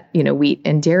that, you know, wheat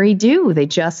and dairy do. They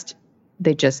just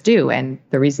do. And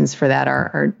the reasons for that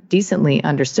are decently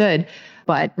understood.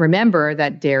 But remember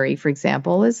that dairy, for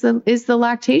example, is the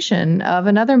lactation of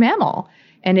another mammal.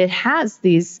 And it has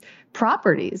these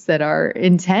properties that are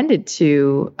intended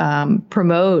to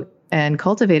promote and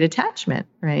cultivate attachment,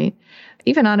 right?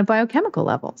 Even on a biochemical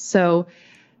level. So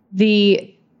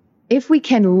if we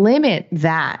can limit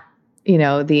that, you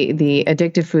know, the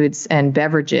addictive foods and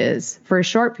beverages for a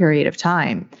short period of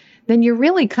time, then you're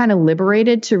really kind of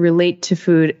liberated to relate to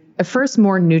food first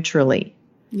more neutrally.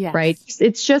 Yes. Right?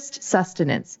 It's just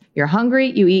sustenance. You're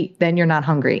hungry, you eat, then you're not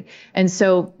hungry. And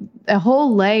so a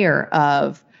whole layer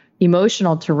of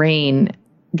emotional terrain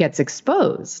gets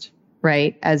exposed,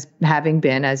 right? As having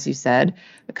been, as you said,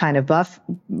 kind of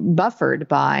buffered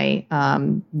by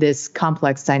this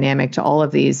complex dynamic to all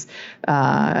of these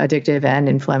addictive and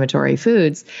inflammatory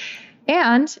foods.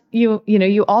 And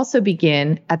you also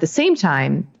begin at the same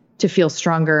time to feel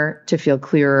stronger, to feel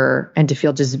clearer, and to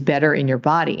feel just better in your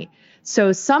body.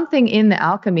 So something in the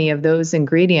alchemy of those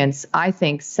ingredients, I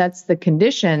think, sets the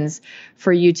conditions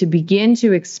for you to begin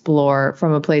to explore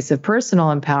from a place of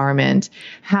personal empowerment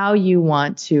how you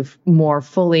want to more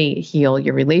fully heal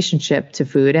your relationship to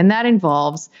food. And that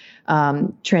involves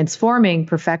transforming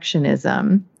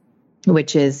perfectionism,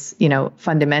 which is, you know,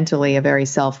 fundamentally a very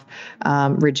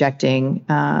self-rejecting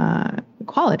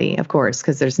quality, of course,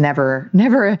 because there's never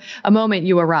a moment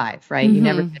you arrive, right? Mm-hmm. You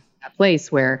never get to that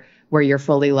place where you're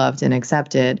fully loved and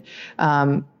accepted.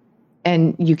 And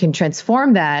you can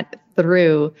transform that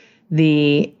through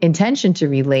the intention to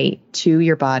relate to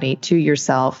your body, to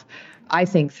yourself. I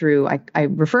think through, I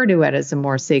refer to it as a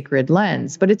more sacred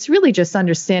lens, but it's really just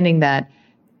understanding that,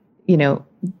 you know,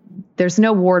 there's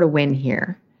no war to win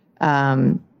here.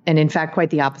 And in fact, quite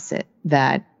the opposite,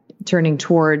 that turning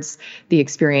towards the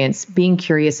experience, being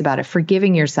curious about it,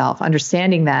 forgiving yourself,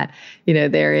 understanding that, you know,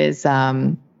 there is,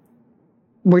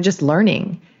 we're just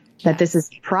learning that this is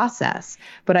a process.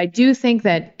 But I do think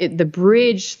that the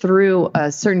bridge through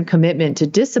a certain commitment to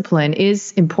discipline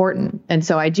is important. And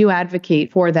so I do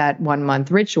advocate for that 1-month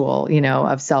ritual, you know,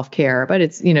 of self-care. But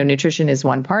it's, you know, nutrition is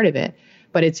one part of it.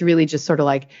 But it's really just sort of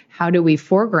like, how do we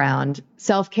foreground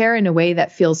self-care in a way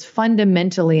that feels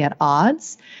fundamentally at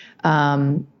odds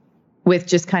with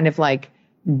just kind of like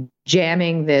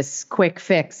jamming this quick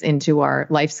fix into our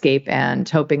lifescape and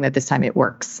hoping that this time it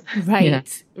works. Right. You know?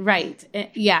 Right.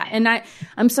 Yeah. And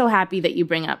I'm so happy that you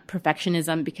bring up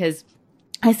perfectionism, because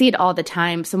I see it all the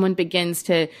time. Someone begins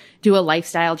to do a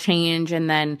lifestyle change and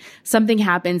then something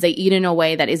happens. They eat in a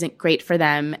way that isn't great for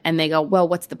them. And they go, well,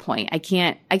 what's the point? I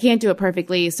can't do it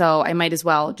perfectly. So I might as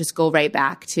well just go right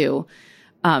back to,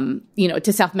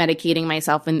 to self-medicating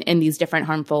myself in these different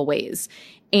harmful ways.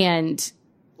 And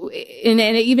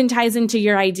it even ties into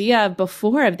your idea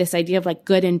before of this idea of like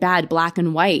good and bad, black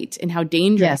and white, and how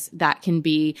dangerous that can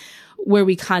be, where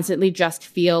we constantly just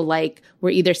feel like we're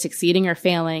either succeeding or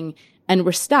failing and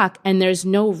we're stuck. And there's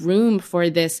no room for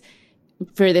this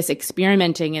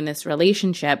experimenting in this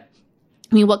relationship.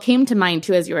 I mean, what came to mind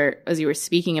too, as you were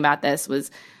speaking about this,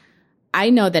 was I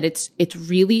know that it's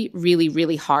really, really,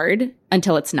 really hard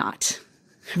until it's not.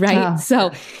 Right.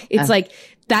 So it's like,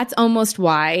 that's almost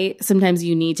why sometimes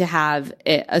you need to have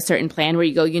a certain plan where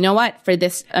you go, you know what, for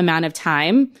this amount of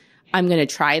time, I'm going to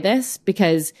try this,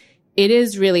 because it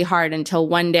is really hard until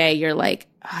one day you're like,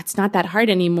 oh, it's not that hard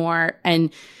anymore.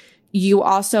 And you're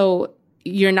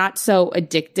not so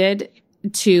addicted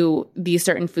to these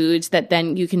certain foods that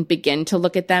then you can begin to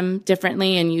look at them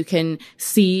differently and you can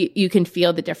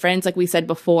feel the difference. Like we said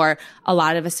before, a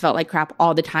lot of us felt like crap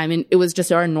all the time and it was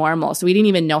just our normal. So we didn't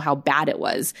even know how bad it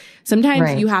was.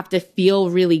 Sometimes you have to feel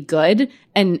really good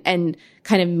and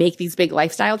kind of make these big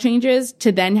lifestyle changes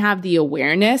to then have the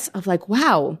awareness of like,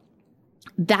 wow,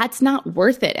 that's not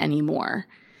worth it anymore.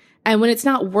 And when it's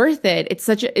not worth it, it's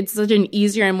such an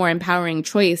easier and more empowering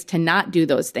choice to not do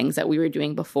those things that we were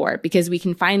doing before because we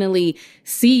can finally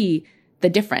see the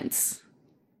difference.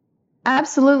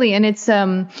 Absolutely. And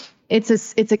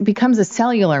it becomes a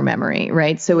cellular memory,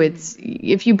 right? So it's,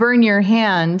 if you burn your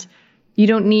hand, you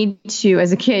don't need to,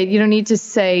 as a kid, you don't need to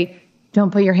say,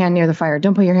 don't put your hand near the fire.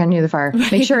 Don't put your hand near the fire.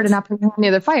 Right. Make sure to not put your hand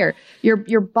near the fire.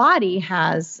 Your body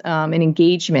has an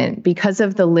engagement because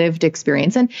of the lived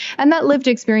experience. And that lived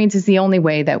experience is the only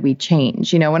way that we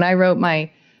change. You know, when I wrote my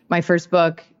first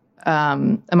book, A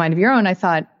Mind of Your Own, I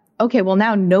thought, okay, well,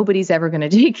 now nobody's ever going to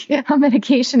take a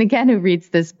medication again who reads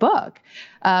this book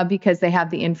because they have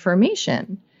the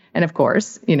information. And of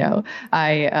course, you know,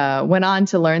 I went on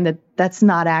to learn that that's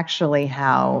not actually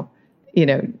how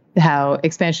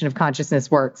expansion of consciousness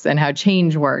works and how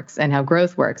change works and how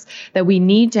growth works, that we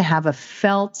need to have a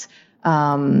felt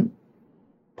point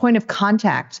of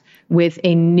contact with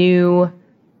a new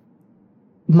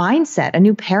mindset, a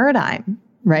new paradigm,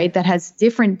 right? That has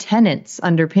different tenets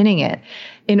underpinning it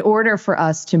in order for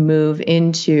us to move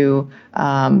into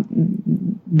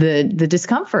the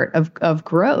discomfort of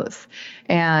growth.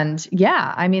 And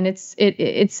yeah, I mean,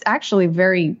 it's actually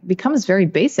becomes very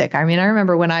basic. I mean, I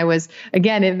remember when I was,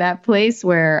 again, in that place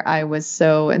where I was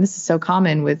and this is so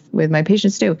common with my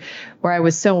patients too, where I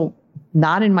was so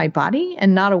not in my body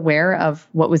and not aware of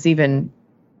what was even,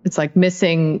 it's like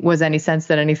missing was any sense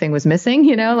that anything was missing,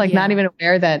 you know, like not even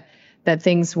aware that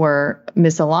things were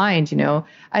misaligned, you know.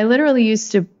 I literally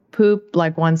used to poop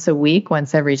like once a week,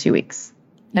 once every 2 weeks.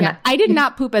 And I did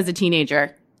not poop as a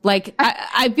teenager. Like,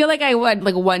 I feel like I would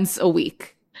like once a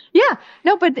week. Yeah.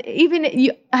 No, but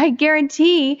I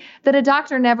guarantee that a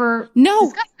doctor never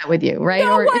discussed that with you, right?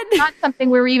 No or one. It's not something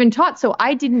we were even taught. So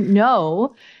I didn't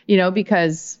know, you know,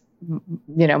 because,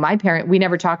 you know, we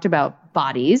never talked about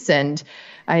bodies and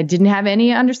I didn't have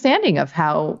any understanding of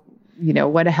how, you know,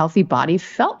 what a healthy body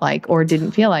felt like or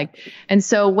didn't feel like. And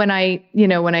so when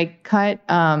I cut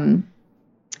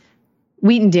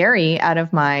wheat and dairy out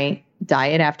of my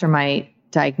diet after my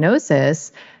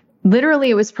diagnosis,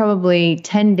 literally it was probably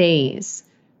 10 days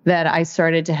that I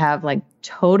started to have like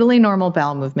totally normal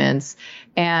bowel movements.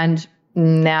 And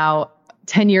now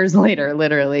 10 years later,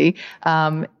 literally,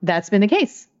 that's been the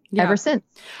case ever since.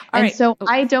 So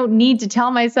I don't need to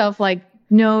tell myself like,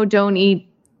 no, don't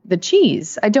eat the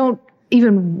cheese. I don't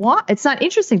even want, it's not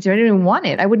interesting to me. I don't even want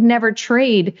it. I would never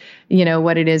trade, you know,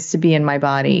 what it is to be in my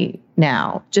body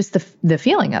now, just the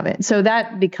feeling of it. So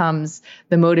that becomes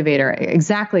the motivator,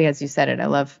 exactly as you said it. I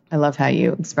love how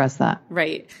you express that.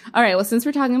 Right. All right. Well, since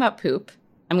we're talking about poop,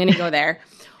 I'm going to go there.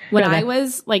 When I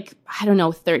was like, I don't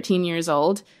know, 13 years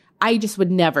old, I just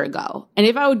would never go. And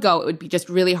if I would go, it would be just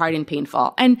really hard and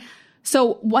painful. And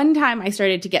so one time I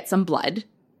started to get some blood.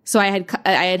 So I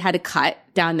had a cut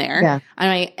down there. Yeah.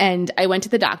 And I went to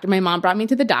the doctor. My mom brought me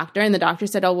to the doctor and the doctor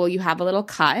said, "Oh, well, you have a little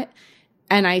cut."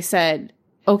 And I said,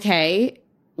 "Okay,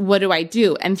 what do I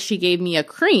do?" And she gave me a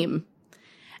cream.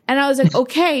 And I was like,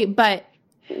 "Okay, but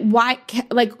why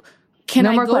can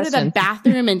I go to the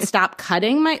bathroom and stop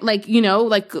cutting my, like, you know,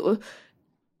 like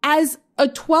as a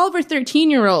 12 or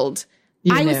 13-year-old,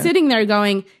 I was sitting there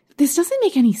going, this doesn't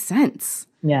make any sense.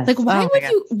 Yes. Like,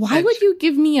 why would you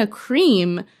give me a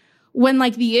cream when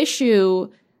like the issue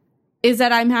is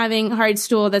that I'm having hard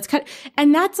stool that's cut?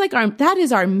 And that's like that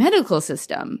is our medical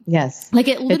system. Yes. Like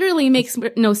it literally makes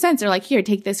no sense. They're like, here,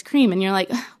 take this cream. And you're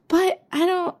like, but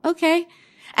okay.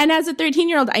 And as a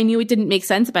 13-year-old, I knew it didn't make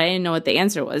sense, but I didn't know what the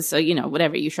answer was. So, you know,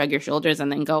 whatever, you shrug your shoulders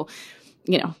and then go,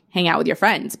 you know, hang out with your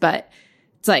friends. But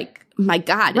it's like, my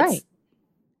God,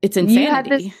 it's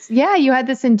insanity. You had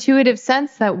this intuitive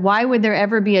sense that why would there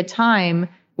ever be a time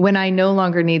when I no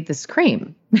longer need this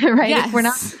cream, right?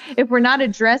 Yes. If we're not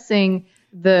addressing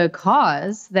the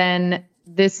cause, then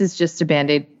this is just a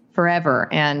Band-Aid forever.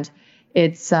 And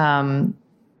it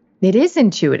is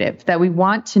intuitive that we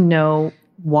want to know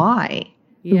why.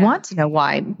 Yeah. We want to know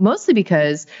why, mostly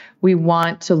because we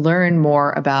want to learn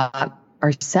more about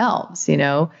ourselves, you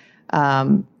know?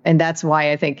 And that's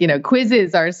why I think, you know,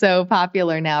 quizzes are so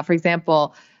popular now, for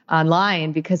example,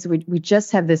 online, because we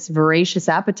just have this voracious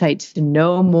appetite to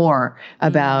know more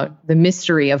about the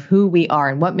mystery of who we are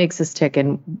and what makes us tick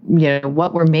and, you know,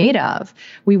 what we're made of.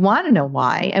 We want to know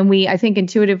why. And I think,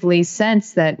 intuitively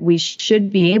sense that we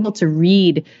should be able to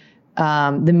read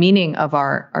the meaning of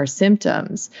our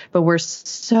symptoms, but we're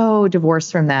so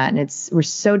divorced from that, and we're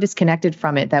so disconnected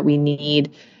from it that we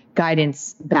need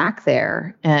guidance back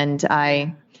there. And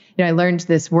I learned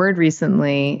this word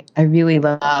recently. I really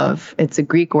love. It's a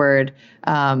Greek word,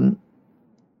 anamnesia.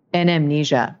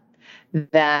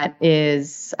 That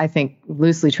is, I think,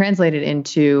 loosely translated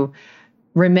into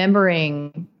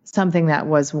remembering something that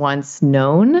was once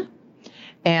known.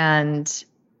 And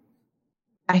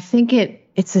I think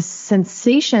it's a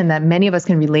sensation that many of us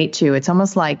can relate to. It's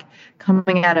almost like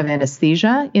coming out of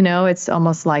anesthesia. It's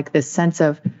almost like this sense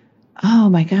of, oh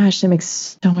my gosh, that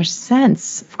makes so much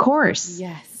sense. Of course.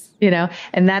 Yes.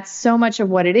 And that's so much of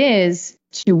what it is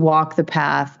to walk the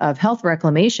path of health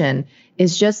reclamation,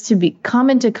 is just to come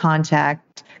into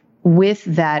contact with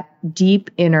that deep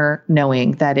inner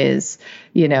knowing that is,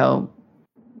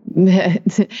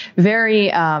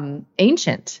 very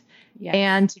ancient. Yes.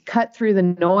 And to cut through the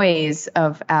noise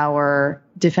of our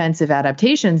defensive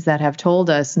adaptations that have told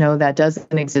us, no, that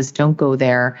doesn't exist, don't go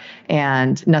there,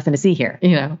 and nothing to see here,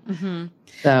 Mm-hmm.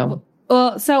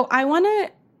 So I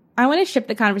want to shift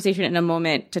the conversation in a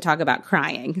moment to talk about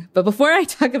crying. But before I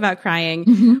talk about crying,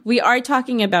 mm-hmm. we are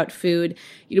talking about food.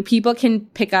 People can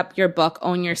pick up your book,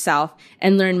 Own Yourself,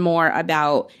 and learn more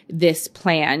about this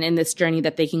plan and this journey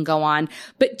that they can go on.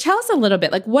 But tell us a little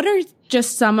bit, what are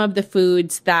just some of the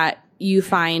foods that you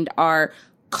find are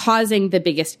causing the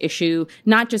biggest issue,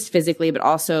 not just physically, but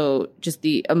also just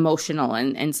the emotional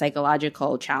and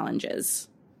psychological challenges?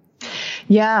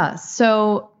 Yeah.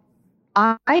 So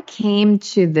I came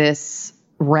to this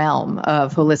realm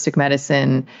of holistic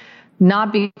medicine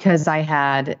not because I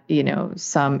had,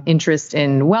 some interest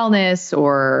in wellness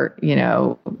or,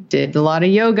 did a lot of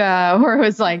yoga, or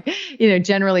was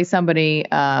generally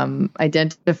somebody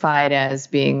identified as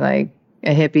being like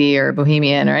a hippie or a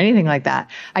bohemian or anything like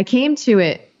that. I came to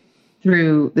it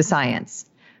through the science.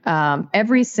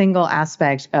 Every single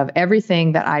aspect of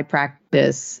everything that I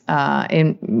practice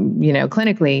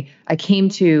clinically, I came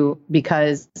to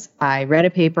because I read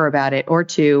a paper about it, or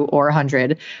 2 or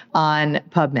 100 on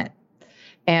PubMed.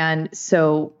 And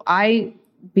so I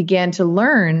began to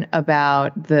learn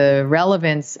about the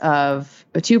relevance of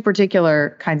 2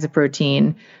 particular kinds of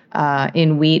protein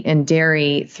in wheat and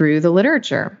dairy through the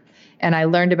literature. And I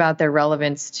learned about their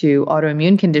relevance to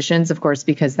autoimmune conditions, of course,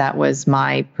 because that was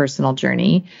my personal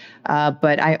journey.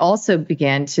 But I also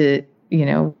began to,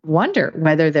 wonder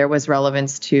whether there was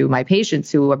relevance to my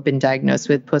patients who have been diagnosed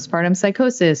with postpartum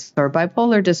psychosis or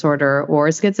bipolar disorder or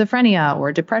schizophrenia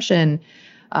or depression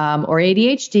or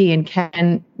ADHD.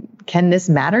 And can this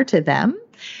matter to them?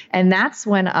 And that's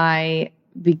when I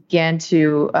began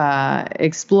to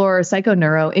explore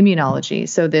psychoneuroimmunology.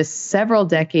 So this several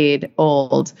decade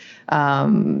old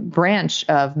branch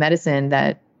of medicine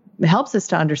that helps us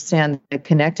to understand the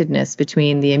connectedness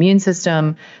between the immune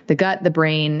system, the gut, the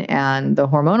brain, and the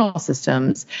hormonal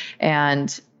systems,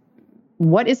 and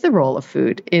what is the role of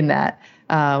food in that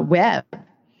web.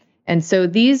 And so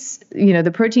these,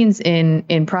 the proteins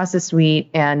in processed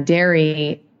wheat and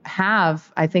dairy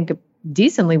have, I think, a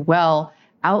decently well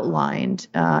outlined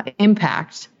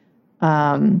impact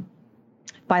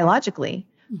biologically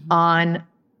on,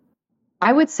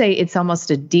 I would say it's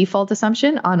almost a default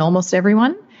assumption on almost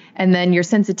everyone. And then your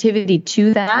sensitivity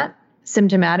to that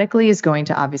symptomatically is going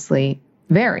to obviously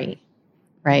vary,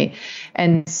 right?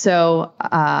 And so,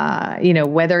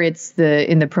 whether it's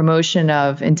in the promotion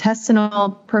of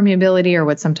intestinal permeability, or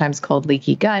what's sometimes called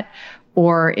leaky gut,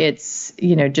 or it's,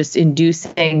 just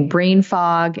inducing brain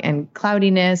fog and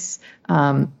cloudiness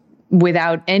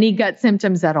without any gut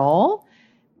symptoms at all,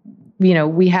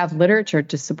 we have literature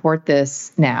to support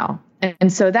this now.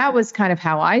 And so that was kind of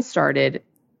how I started,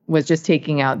 was just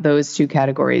taking out those 2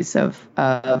 categories of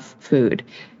food.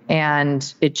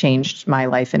 And it changed my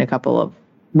life in a couple of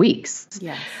weeks.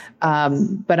 Yes.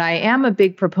 But I am a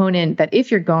big proponent that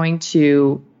if you're going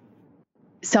to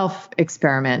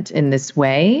self-experiment in this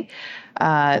way,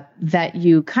 that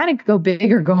you kind of go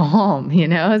big or go home,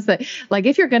 It's like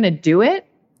if you're going to do it,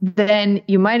 then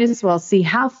you might as well see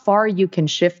how far you can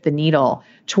shift the needle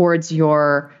towards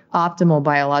your optimal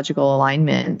biological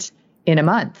alignment in a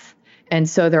month. And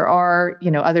so there are,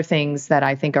 other things that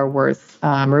I think are worth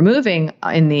removing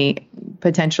in the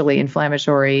potentially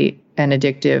inflammatory and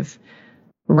addictive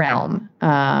realm,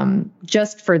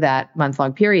 just for that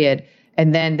month-long period.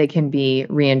 And then they can be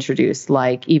reintroduced,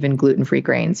 like even gluten-free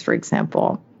grains, for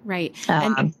example. Right.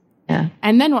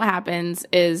 And then what happens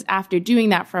is, after doing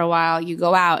that for a while, you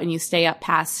go out and you stay up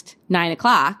past 9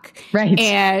 o'clock. Right.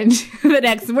 And the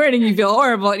next morning you feel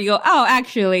horrible and you go, oh,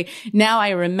 actually, now I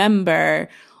remember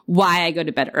why I go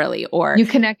to bed early, or you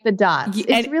connect the dots.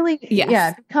 It's really,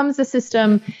 it becomes a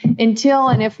system until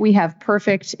and if we have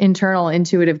perfect internal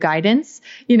intuitive guidance,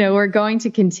 we're going to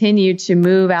continue to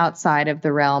move outside of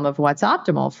the realm of what's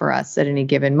optimal for us at any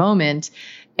given moment.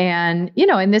 And,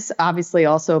 and this obviously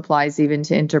also applies even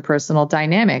to interpersonal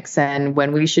dynamics and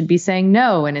when we should be saying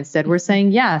no, and instead we're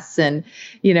saying yes. And,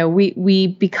 we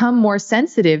become more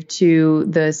sensitive to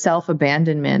the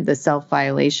self-abandonment, the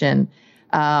self-violation,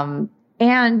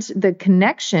 and the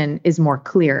connection is more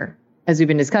clear, as we've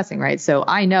been discussing, right? So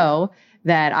I know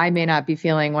that I may not be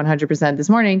feeling 100% this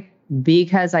morning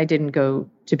because I didn't go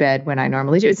to bed when I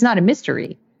normally do. It's not a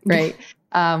mystery, right?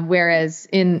 Whereas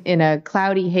in a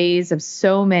cloudy haze of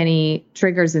so many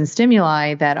triggers and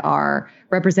stimuli that are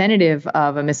representative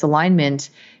of a misalignment,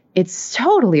 it's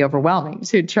totally overwhelming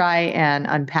to try and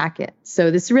unpack it. So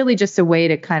this is really just a way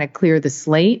to kind of clear the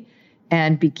slate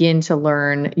and begin to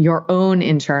learn your own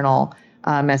internal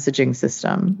messaging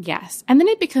system. Yes. And then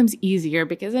it becomes easier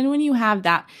because then when you have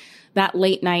that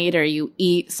late night or you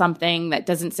eat something that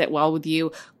doesn't sit well with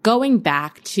you, going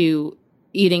back to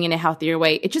eating in a healthier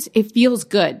way, it feels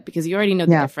good because you already know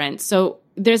the difference. So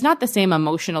there's not the same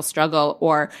emotional struggle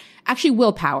or actually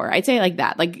willpower. I'd say it like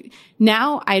that. Like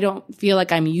now I don't feel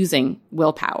like I'm using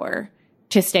willpower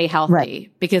to stay healthy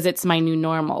because it's my new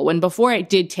normal. When before it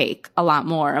did take a lot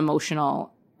more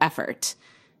emotional effort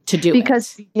to do it.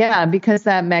 Because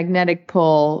that magnetic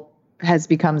pull has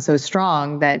become so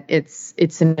strong that it's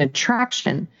an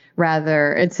attraction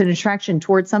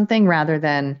towards something rather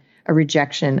than a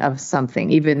rejection of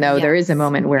something, even though there is a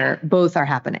moment where both are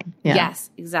happening. Yeah. Yes,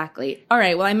 exactly. All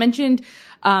right. Well, I mentioned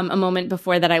a moment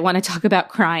before that I want to talk about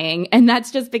crying, and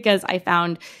that's just because I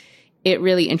found it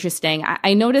really interesting.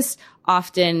 I notice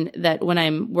often that when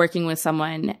I'm working with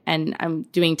someone and I'm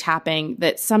doing tapping,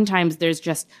 that sometimes there's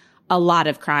just a lot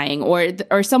of crying,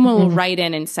 or someone will write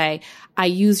in and say, I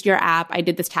used your app, I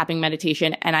did this tapping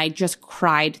meditation, and I just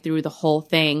cried through the whole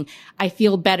thing. I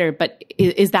feel better, but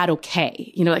is that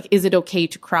okay? Is it okay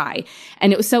to cry?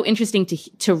 And it was so interesting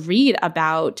to read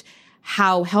about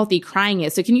how healthy crying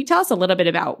is. So can you tell us a little bit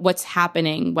about what's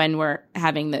happening when we're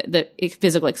having the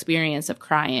physical experience of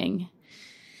crying?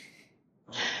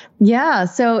 Yeah,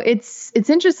 so it's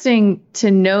interesting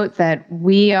to note that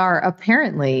we are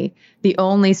apparently the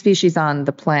only species on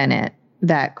the planet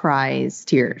that cries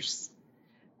tears.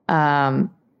 And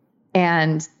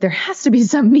there has to be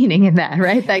some meaning in that,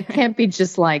 right? That can't be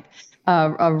just like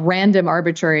a random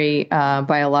arbitrary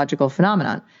biological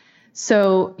phenomenon.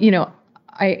 So,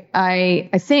 I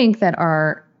think that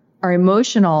our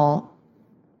emotional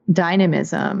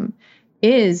dynamism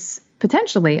is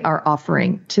potentially our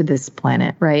offering to this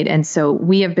planet, right? And so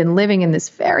we have been living in this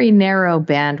very narrow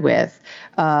bandwidth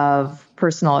of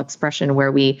personal expression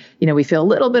where we feel a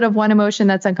little bit of one emotion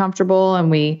that's uncomfortable and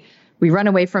we run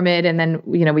away from it. And then,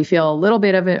 we feel a little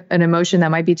bit of an emotion that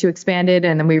might be too expanded.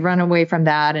 And then we run away from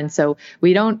that. And so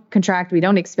we don't contract, we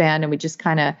don't expand, and we just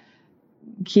kind of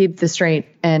keep the straight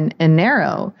and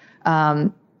narrow.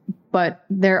 But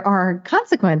there are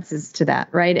consequences to that,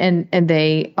 right? And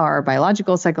they are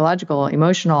biological, psychological,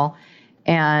 emotional.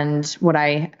 And what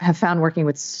I have found working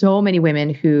with so many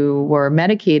women who were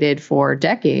medicated for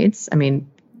decades, I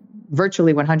mean,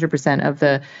 virtually 100% of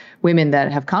the women that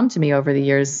have come to me over the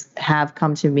years have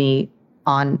come to me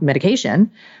on medication,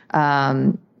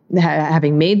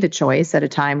 having made the choice at a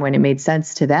time when it made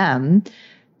sense to them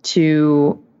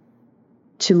to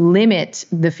limit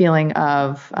the feeling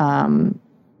of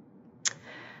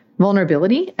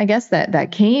vulnerability, I guess,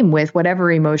 that came with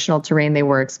whatever emotional terrain they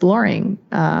were exploring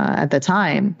at the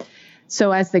time.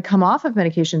 So as they come off of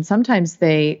medication, sometimes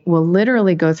they will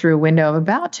literally go through a window of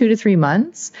about 2 to 3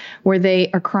 months where they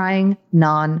are crying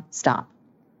nonstop,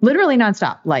 literally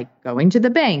nonstop, like going to the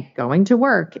bank, going to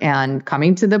work, and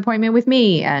coming to the appointment with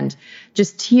me, and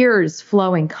just tears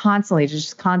flowing constantly,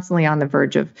 just constantly on the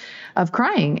verge of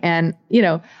crying. And,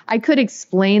 I could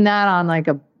explain that on like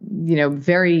a,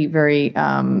 very, very,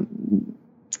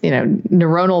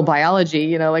 neuronal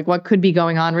biology, like what could be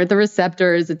going on with the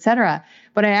receptors, et cetera.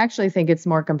 But I actually think it's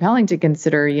more compelling to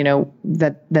consider,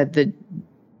 that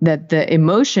the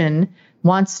emotion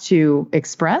wants to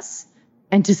express,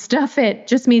 and to stuff it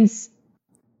just means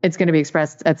it's going to be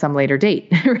expressed at some later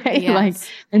date, right? Yes.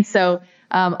 And so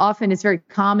often it's very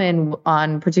common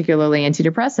on particularly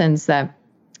antidepressants that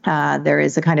there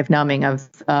is a kind of numbing of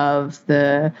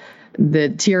the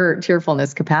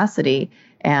tearfulness capacity.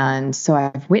 And so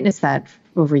I've witnessed that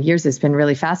over years. It's been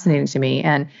really fascinating to me.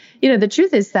 And, the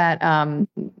truth is that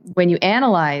when you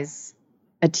analyze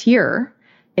a tear,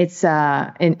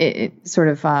 sort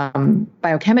of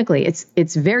biochemically,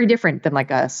 it's very different than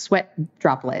like a sweat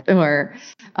droplet or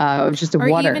just a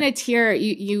water. Or even a tear.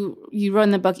 You wrote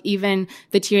in the book, even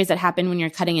the tears that happen when you're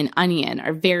cutting an onion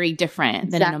are very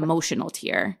different than an emotional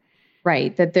tear.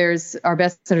 Right. That our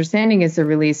best understanding is the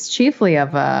release chiefly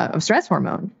of stress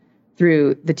hormone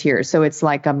through the tears. So it's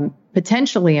like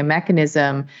potentially a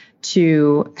mechanism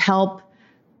to help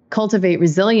cultivate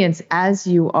resilience as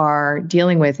you are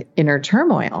dealing with inner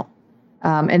turmoil.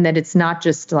 And that it's not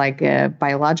just like a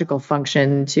biological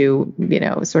function to,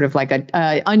 sort of like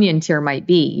a onion tear might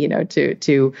be,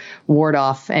 to ward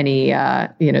off any,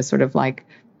 sort of like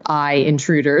eye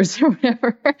intruders or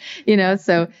whatever,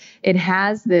 so it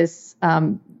has this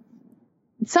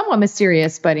somewhat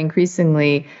mysterious, but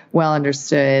increasingly well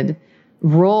understood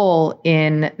role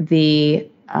in the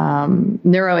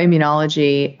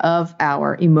neuroimmunology of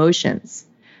our emotions.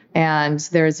 And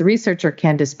there's a researcher,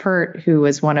 Candace Pert, who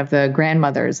was one of the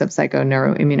grandmothers of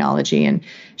psychoneuroimmunology, and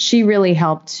she really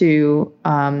helped to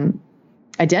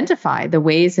identify the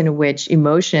ways in which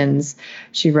emotions,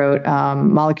 she wrote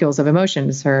Molecules of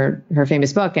Emotions, her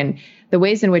famous book, and the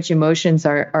ways in which emotions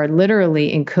are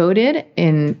literally encoded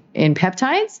in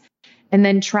peptides and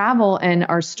then travel and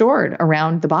are stored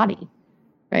around the body.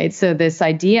 Right. So this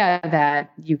idea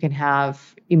that you can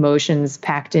have emotions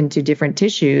packed into different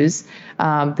tissues,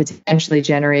 potentially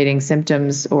generating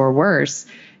symptoms or worse,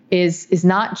 is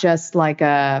not just like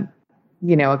a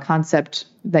concept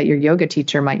that your yoga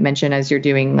teacher might mention as you're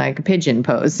doing like a pigeon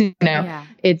pose. Yeah.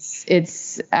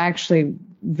 It's actually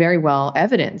very well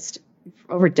evidenced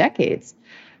over decades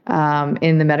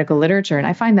in the medical literature. And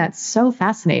I find that so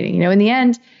fascinating. In the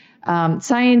end,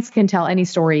 science can tell any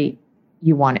story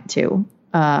you want it to.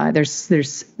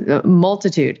 There's a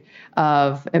multitude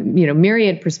of,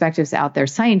 myriad perspectives out there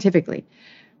scientifically,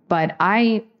 but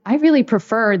I really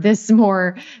prefer this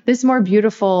more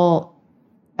beautiful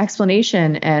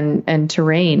explanation and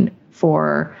terrain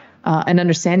for an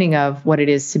understanding of what it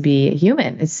is to be a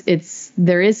human.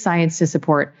 There is science to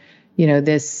support,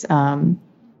 this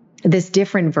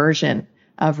different version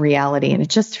of reality. And it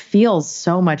just feels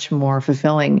so much more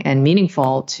fulfilling and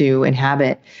meaningful to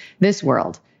inhabit this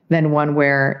world than one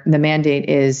where the mandate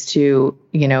is to,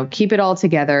 keep it all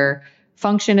together,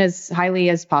 function as highly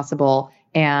as possible,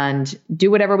 and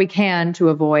do whatever we can to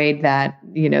avoid that,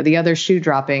 the other shoe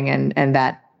dropping and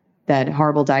that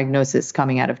horrible diagnosis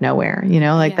coming out of nowhere.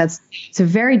 It's a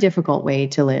very difficult way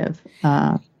to live.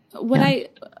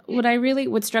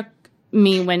 What struck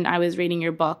me when I was reading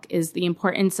your book is the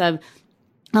importance of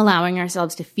allowing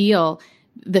ourselves to feel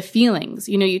the feelings.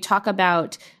 You talk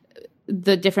about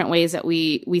the different ways that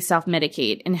we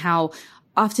self-medicate and how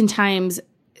oftentimes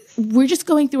we're just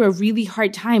going through a really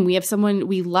hard time. We have someone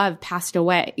we love pass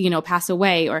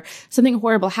away, or something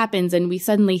horrible happens and we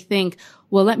suddenly think,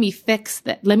 well, let me fix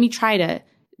that. Let me try to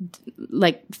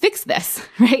fix this.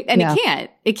 Right. And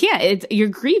it can't, you're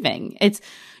grieving.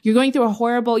 You're going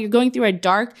through a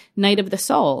dark night of the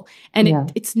soul.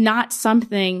 And it's not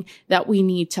something that we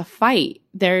need to fight.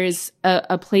 There's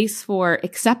a place for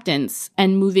acceptance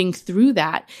and moving through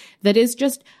that is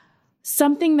just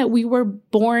something that we were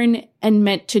born and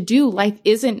meant to do. Life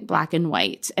isn't black and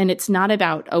white, and it's not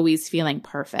about always feeling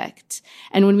perfect.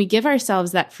 And when we give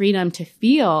ourselves that freedom to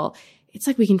feel, it's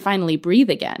like we can finally breathe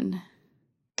again.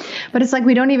 But it's like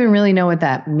we don't even really know what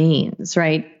that means,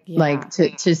 right? Yeah. Like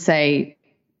to say,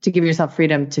 to give yourself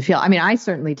freedom to feel. I mean, I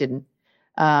certainly didn't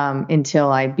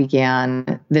until I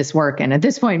began this work. And at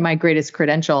this point, my greatest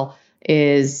credential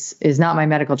is not my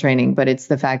medical training, but it's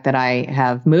the fact that I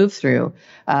have moved through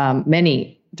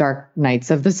many dark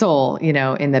nights of the soul,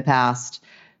 in the past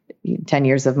 10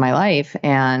 years of my life.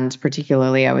 And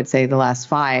particularly, I would say the last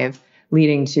 5,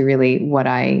 leading to really what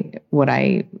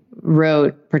I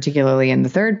wrote, particularly in the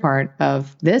third part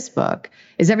of this book,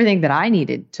 is everything that I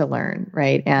needed to learn.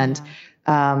 Right. And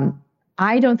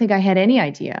I don't think I had any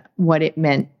idea what it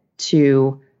meant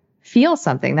to feel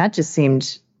something. That just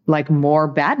seemed like more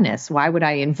badness. Why would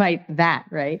I invite that?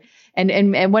 Right.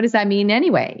 And what does that mean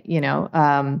anyway?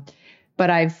 But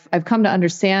I've come to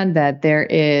understand that there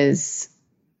is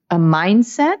a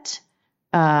mindset,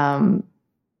 and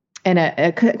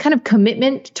a kind of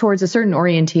commitment towards a certain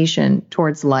orientation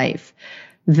towards life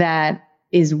that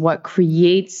is what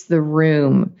creates the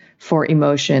room for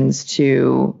emotions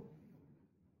to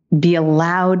be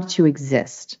allowed to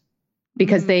exist.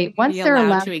 Because once they're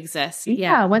allowed to exist.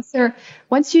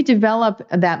 Once you develop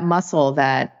that muscle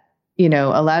that,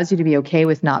 allows you to be okay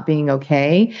with not being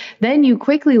okay, then you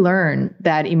quickly learn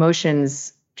that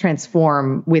emotions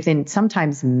transform within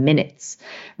sometimes minutes,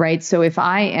 right? So if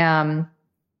I am,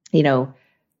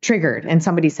 triggered and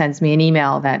somebody sends me an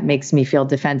email that makes me feel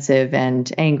defensive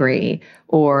and angry,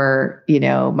 or,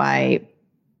 my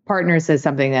partner says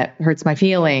something that hurts my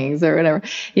feelings or whatever,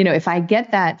 if I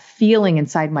get that feeling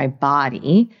inside my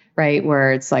body, right,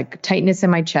 where it's like tightness in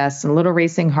my chest and a little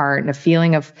racing heart and a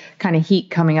feeling of kind of heat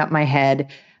coming up my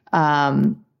head,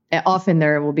 often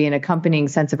there will be an accompanying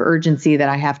sense of urgency that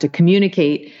I have to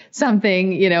communicate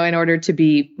something, in order to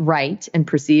be right and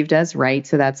perceived as right.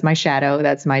 So that's my shadow.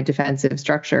 That's my defensive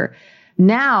structure.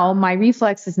 Now, my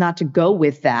reflex is not to go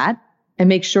with that and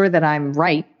make sure that I'm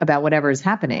right about whatever is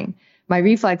happening. My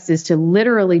reflex is to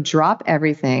literally drop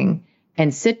everything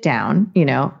and sit down,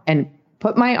 and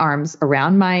put my arms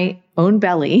around my own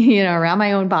belly, around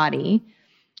my own body,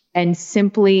 and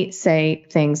simply say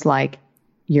things like,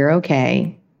 "You're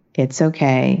okay. It's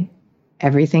okay.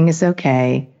 Everything is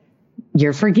okay.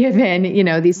 You're forgiven."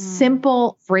 These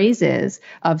simple phrases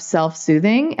of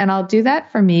self-soothing. And I'll do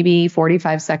that for maybe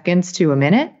 45 seconds to a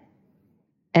minute.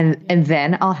 And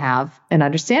then I'll have an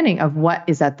understanding of what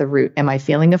is at the root. Am I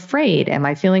feeling afraid? Am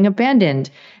I feeling abandoned?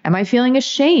 Am I feeling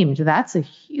ashamed? That's a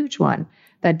huge one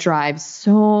that drives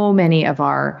so many of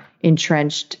our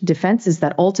entrenched defenses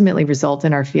that ultimately result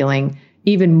in our feeling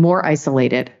even more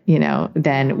isolated,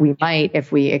 than we might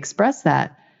if we express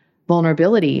that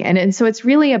vulnerability. And so it's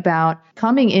really about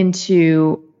coming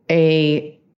into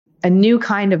a new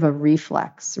kind of a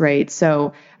reflex, right?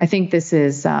 So I think this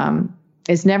is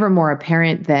never more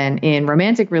apparent than in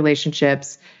romantic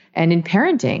relationships and in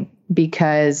parenting,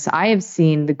 because I have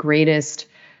seen the greatest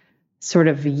sort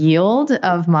of yield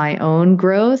of my own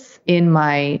growth in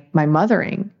my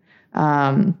mothering,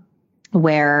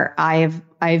 where I've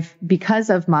because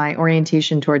of my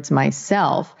orientation towards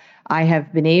myself, I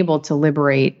have been able to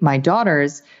liberate my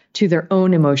daughters to their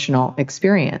own emotional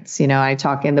experience. I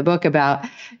talk in the book about,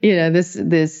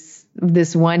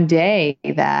 this one day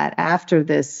that after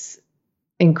this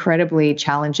incredibly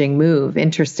challenging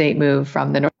interstate move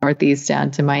from the Northeast down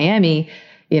to Miami,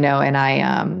 and I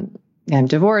am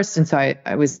divorced. And so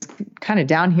I was kind of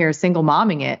down here single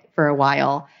momming it for a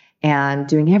while and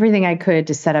doing everything I could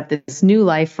to set up this new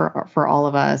life for all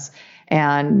of us.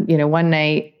 And, one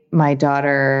night my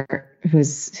daughter, who was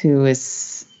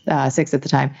 6 at the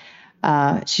time,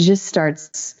 she just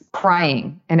starts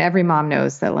crying. And every mom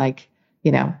knows that, like,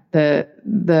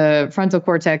 the frontal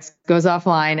cortex goes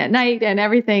offline at night and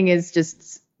everything is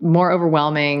just more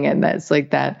overwhelming. And that's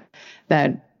like that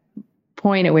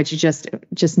point at which you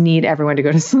just need everyone to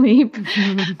go to sleep.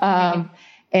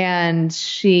 And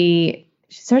she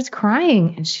starts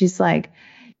crying and she's like,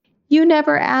 "You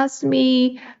never asked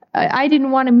me. I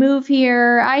didn't want to move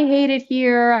here. I hate it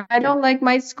here. I don't like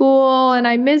my school and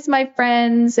I miss my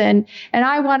friends and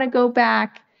I want to go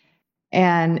back."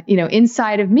 And,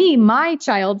 inside of me, my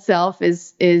child self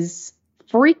is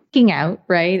freaking out,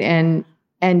 right?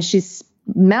 And she's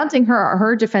mounting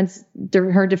her defense,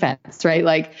 right?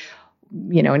 Like,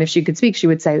 and if she could speak, she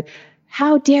would say,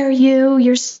 "How dare you?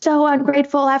 You're so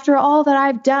ungrateful after all that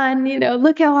I've done.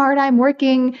 Look how hard I'm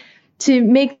working to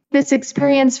make this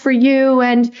experience for you.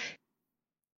 And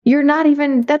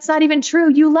that's not even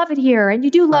true. You love it here and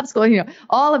you do love school,"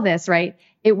 all of this, right?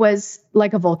 It was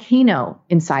like a volcano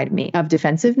inside me of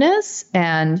defensiveness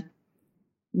and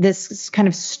this kind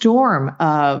of storm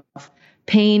of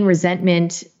pain,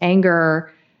 resentment,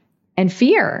 anger, and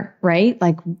fear, right?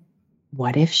 Like,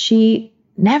 what if she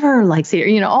never likes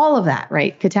it? All of that,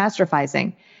 right?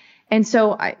 Catastrophizing. And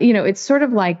so, it's sort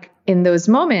of like in those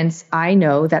moments, I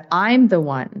know that I'm the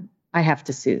one I have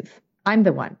to soothe. I'm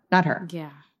the one, not her. Yeah.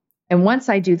 And once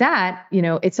I do that,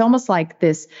 it's almost like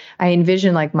this, I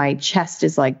envision like my chest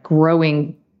is like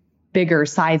growing bigger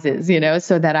sizes,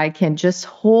 so that I can just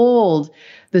hold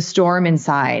the storm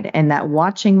inside, and that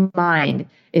watching mind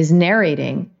is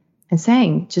narrating and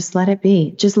saying, "Just let it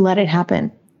be. Just let it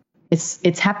happen.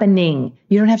 It's happening.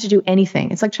 You don't have to do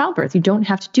anything." It's like childbirth. You don't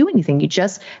have to do anything. You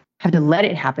just have to let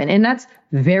it happen. And that's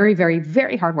very, very,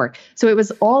 very hard work. So it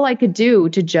was all I could do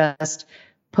to just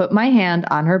put my hand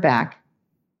on her back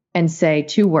and say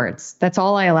 2 words. That's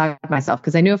all I allowed myself,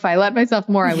 because I knew if I let myself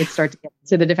more, I would start to get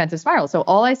to the defensive spiral. So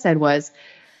all I said was,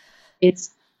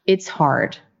 it's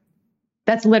hard.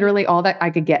 That's literally all that I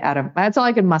could get out of, that's all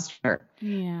I could muster.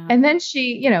 Yeah. And then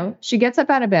she gets up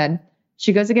out of bed,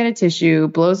 she goes to get a tissue,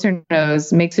 blows her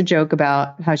nose, makes a joke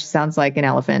about how she sounds like an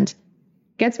elephant,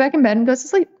 gets back in bed and goes to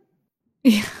sleep.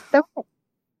 Yeah. So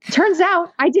turns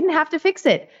out I didn't have to fix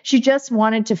it. She just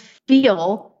wanted to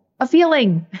feel a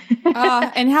feeling.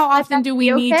 And how often do we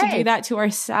need to do that to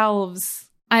ourselves?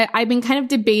 I've been kind of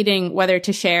debating whether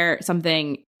to share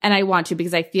something, and I want to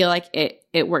because I feel like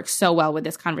it works so well with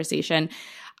this conversation.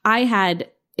 I had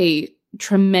a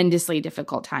tremendously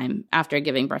difficult time after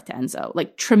giving birth to Enzo.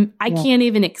 Like, I can't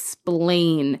even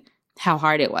explain how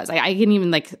hard it was. I can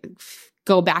even like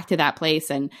go back to that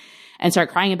place and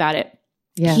start crying about it.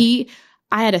 Yeah.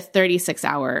 I had a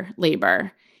 36-hour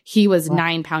labor. He was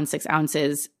 9 pounds, 6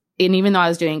 ounces. And even though I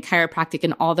was doing chiropractic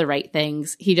and all the right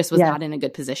things, he just was not in a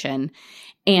good position.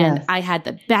 And I had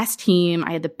the best team.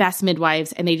 I had the best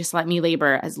midwives, and they just let me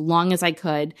labor as long as I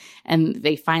could. And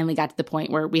they finally got to the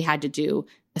point where we had to do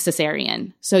a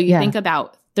cesarean. So you think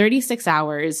about 36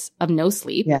 hours of no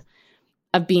sleep,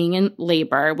 of being in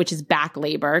labor, which is back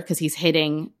labor because he's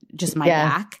hitting just my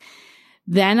back.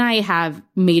 Then I have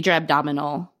major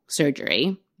abdominal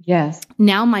surgery. Yes.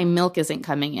 Now my milk isn't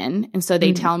coming in. And so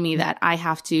they tell me that I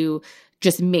have to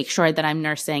just make sure that I'm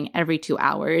nursing every 2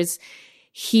 hours.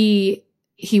 He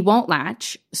won't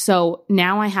latch. So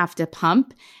now I have to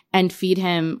pump and feed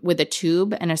him with a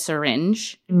tube and a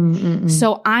syringe.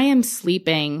 So I am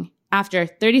sleeping after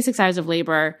 36 hours of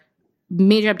labor,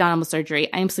 major abdominal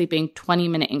surgery. I am sleeping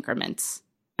 20-minute increments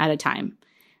at a time.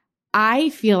 I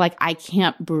feel like I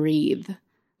can't breathe.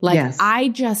 Like I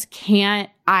just can't.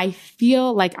 I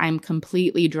feel like I'm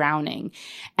completely drowning.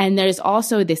 And there's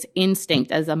also this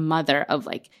instinct as a mother of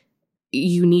like,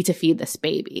 you need to feed this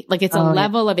baby. Like it's a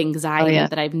level of anxiety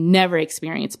that I've never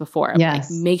experienced before. Like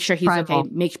make sure he's okay.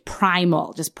 Make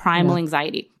primal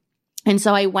anxiety. And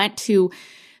so I went to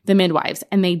the midwives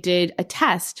and they did a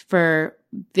test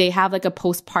they have like a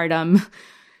postpartum,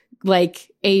 like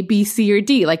A, B, C, or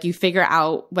D. Like you figure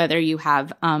out whether you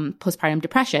have postpartum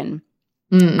depression.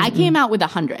 I came out with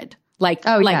 100. Like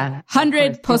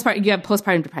 100 postpartum, you have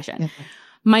postpartum depression.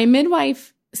 My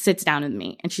midwife sits down with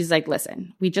me and she's like,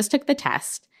 listen, we just took the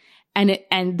test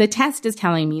and the test is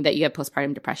telling me that you have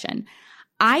postpartum depression.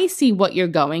 I see what you're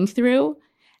going through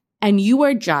and you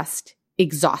are just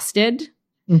exhausted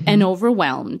and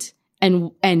overwhelmed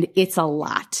and it's a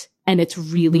lot and it's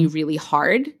really, really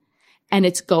hard and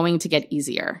it's going to get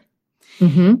easier.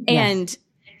 And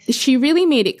she really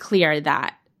made it clear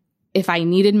that if I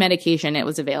needed medication, it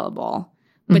was available.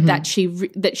 But that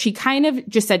she kind of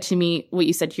just said to me what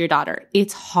you said to your daughter.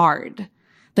 It's hard.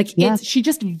 Like she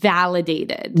just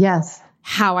validated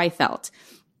how I felt.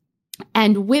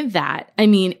 And with that, I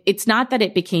mean, it's not that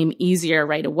it became easier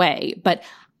right away, but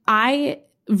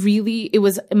it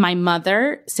was my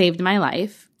mother saved my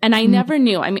life. And I never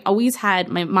knew. I mean,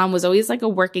 my mom was always like a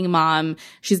working mom.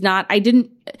 She's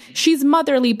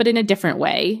motherly, but in a different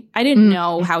way. I didn't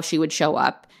know how she would show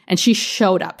up. And she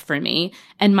showed up for me.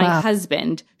 And my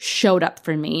husband showed up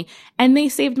for me. And they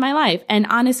saved my life. And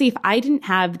honestly, if I didn't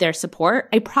have their support,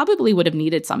 I probably would have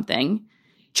needed something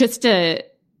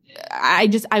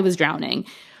I was drowning.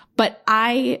 But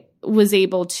I was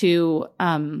able to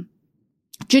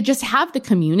just have the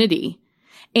community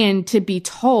and to be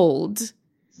told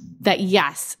that,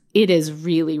 yes, it is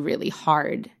really, really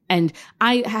hard. And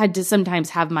I had to sometimes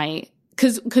have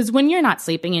because when you're not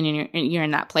sleeping and you're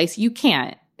in that place, you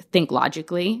can't think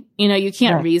logically, you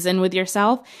can't reason with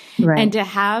yourself. And to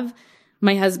have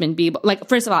my husband be like,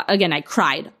 first of all, again, I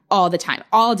cried all the time,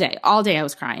 all day I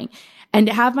was crying. And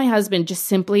to have my husband just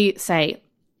simply say,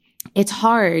 it's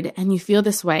hard and you feel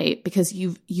this way because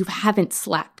you haven't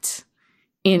slept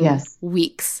in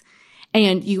weeks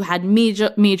and you had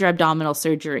major abdominal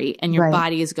surgery and your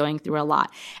body is going through a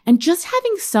lot. And just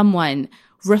having someone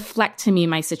reflect to me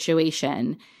my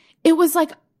situation, it was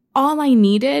like all I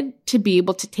needed to be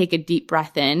able to take a deep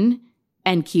breath in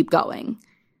and keep going.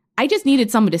 I just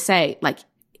needed someone to say, like,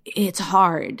 it's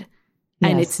hard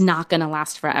and it's not going to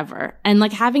last forever. And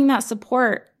like having that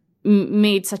support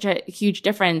made such a huge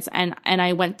difference. And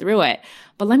I went through it.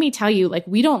 But let me tell you, like,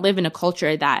 we don't live in a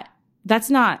culture that's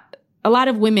not, a lot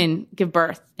of women give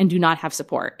birth and do not have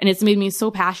support. And it's made me so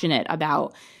passionate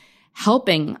about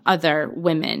helping other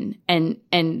women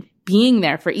and being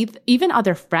there for even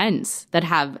other friends that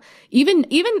have even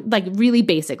like really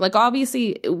basic, like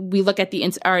obviously we look at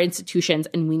our institutions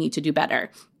and we need to do better,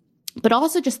 but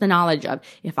also just the knowledge of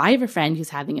if I have a friend who's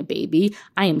having a baby,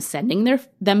 I am sending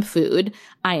them food.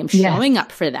 I am showing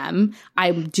up for them.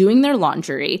 I'm doing their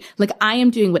laundry. Like I am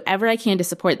doing whatever I can to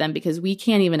support them because we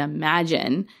can't even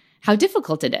imagine how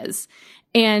difficult it is.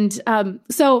 And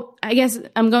so I guess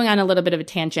I'm going on a little bit of a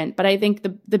tangent, but I think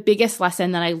the biggest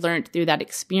lesson that I learned through that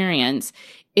experience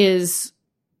is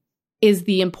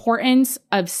the importance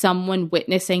of someone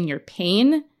witnessing your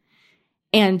pain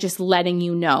and just letting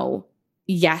you know,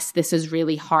 yes, this is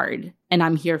really hard and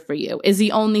I'm here for you is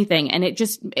the only thing. And it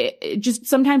just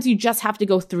sometimes you just have to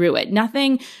go through it.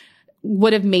 Nothing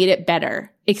would have made it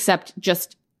better except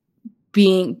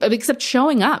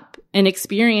showing up and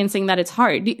experiencing that it's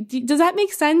hard. Does that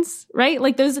make sense? Right?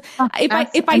 Like those,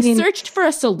 if I searched for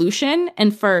a solution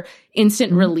and for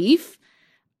instant relief,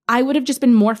 I would have just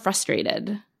been more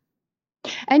frustrated.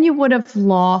 And you would have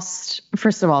lost,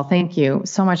 first of all, thank you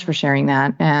so much for sharing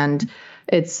that. And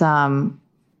it's,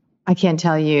 I can't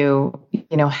tell you,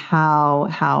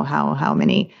 how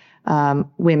many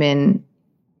women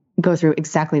go through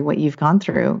exactly what you've gone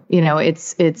through.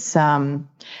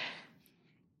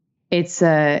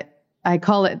 I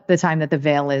call it the time that the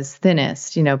veil is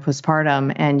thinnest,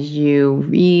 postpartum, and you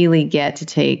really get to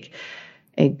take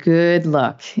a good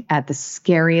look at the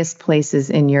scariest places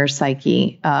in your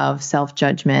psyche of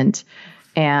self-judgment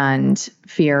and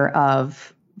fear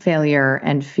of failure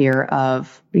and fear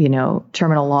of,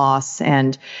 terminal loss.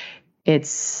 And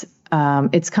it's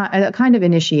a kind of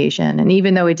initiation. And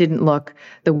even though it didn't look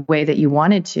the way that you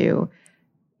wanted to,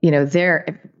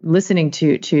 they're listening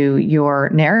to your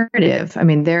narrative. I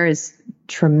mean, there is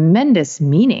tremendous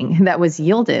meaning that was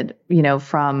yielded,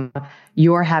 from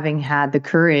your having had the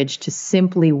courage to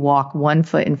simply walk one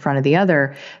foot in front of the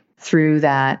other through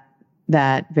that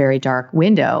very dark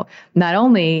window. Not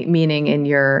only meaning in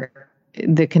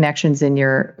the connections in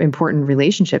your important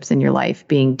relationships in your life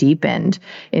being deepened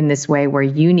in this way where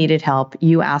you needed help,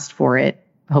 you asked for it,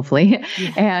 hopefully,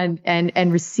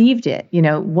 and received it.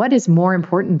 What is more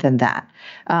important than that?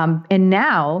 And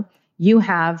now you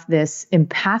have this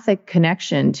empathic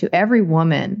connection to every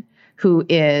woman who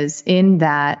is in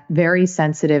that very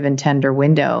sensitive and tender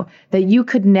window that you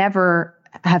could never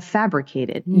have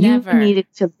fabricated. Never. You needed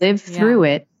to live through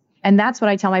it. And that's what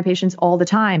I tell my patients all the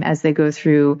time as they go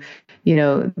through,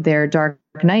 their dark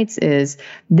nights is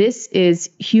this is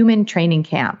human training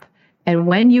camp. And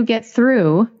when you get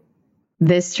through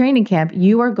this training camp,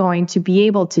 you are going to be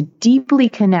able to deeply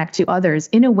connect to others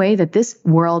in a way that this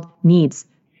world needs.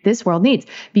 This world needs,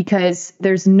 because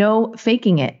there's no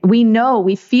faking it.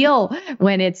 We feel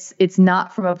when it's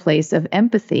not from a place of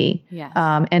empathy,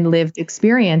 and lived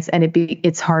experience, and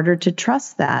it's harder to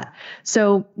trust that.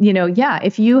 So,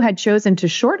 if you had chosen to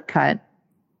shortcut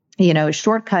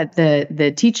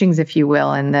the teachings, if you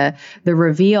will, and the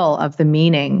reveal of the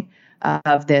meaning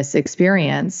of this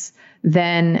experience,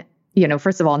 then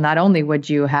first of all, not only would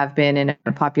you have been in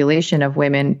a population of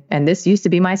women, and this used to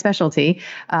be my specialty,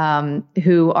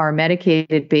 who are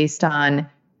medicated based on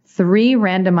 3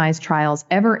 randomized trials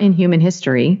ever in human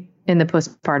history in the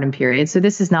postpartum period. So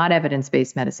this is not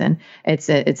evidence-based medicine. It's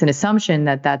an assumption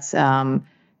that that's, a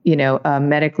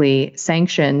medically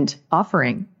sanctioned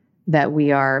offering that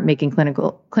we are making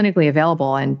clinically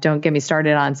available. And don't get me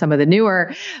started on some of the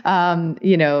newer,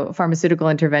 pharmaceutical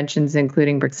interventions,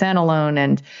 including brexanolone,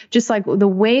 and just like the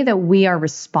way that we are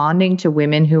responding to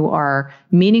women who are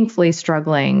meaningfully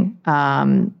struggling,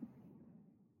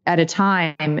 at a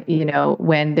time,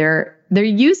 when there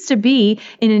used to be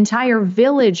an entire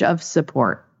village of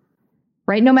support,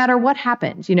 right? No matter what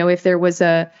happened, if there was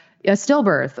a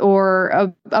stillbirth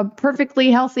or a perfectly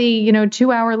healthy,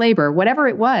 2-hour labor, whatever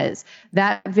it was,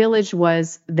 that village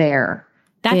was there.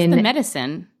 That's the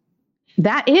medicine.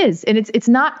 That is, and it's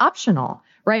not optional,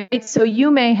 right? So you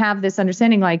may have this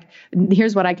understanding, like,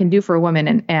 here's what I can do for a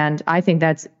woman. And I think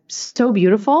that's so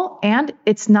beautiful, and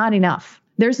it's not enough.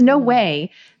 There's no way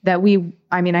that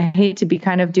I hate to be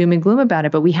kind of doom and gloom about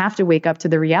it, but we have to wake up to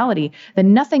the reality that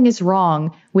nothing is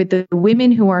wrong with the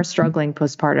women who are struggling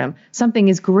postpartum. Something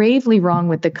is gravely wrong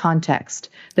with the context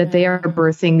that they are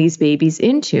birthing these babies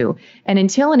into. And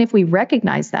until and if we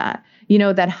recognize that,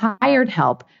 that hired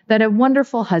help, that a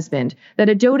wonderful husband, that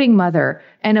a doting mother,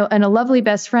 and a lovely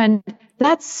best friend,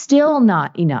 that's still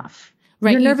not enough.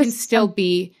 Right. You can still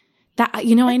be that,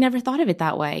 I never thought of it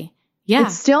that way. Yeah.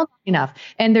 It's still not enough.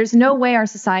 And there's no way our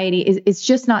society it's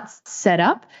just not set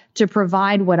up to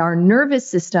provide what our nervous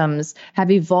systems have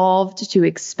evolved to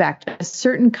expect, a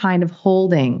certain kind of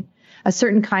holding, a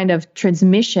certain kind of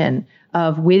transmission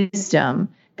of wisdom,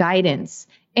 guidance,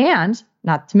 and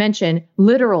not to mention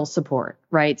literal support,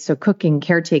 right? So cooking,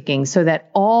 caretaking, so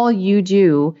that all you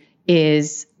do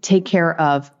is take care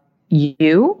of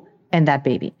you and that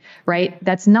baby, right?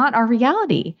 That's not our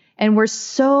reality. And we're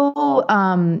so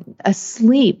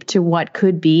asleep to what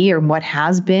could be or what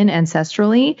has been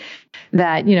ancestrally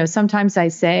that, sometimes I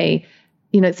say,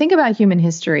 think about human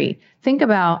history. Think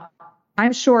about,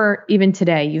 I'm sure even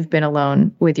today you've been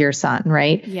alone with your son,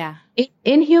 right? Yeah.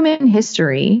 In human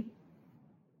history,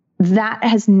 that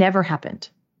has never happened.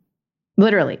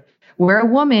 Literally. Where a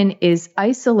woman is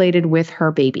isolated with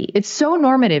her baby. It's so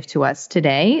normative to us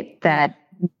today that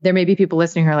there may be people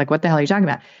listening who are like, what the hell are you talking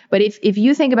about? But if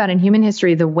you think about in human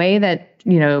history, the way that,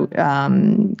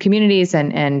 communities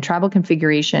and tribal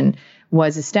configuration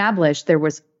was established, there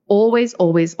was always,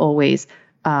 always, always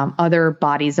other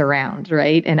bodies around,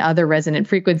 right? And other resonant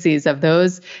frequencies of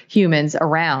those humans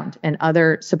around and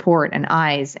other support and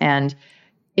eyes. And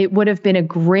it would have been a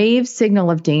grave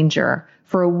signal of danger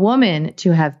for a woman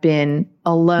to have been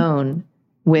alone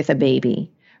with a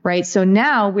baby, right? So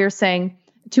now we're saying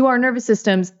to our nervous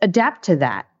systems, adapt to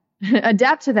that.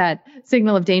 Adapt to that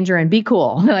signal of danger and be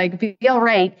cool, like be all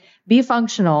right, be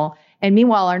functional. And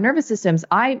meanwhile, our nervous systems,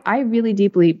 I really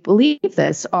deeply believe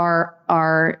this,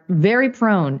 are very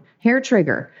prone, hair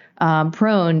trigger,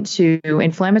 prone to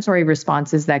inflammatory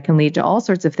responses that can lead to all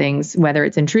sorts of things, whether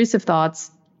it's intrusive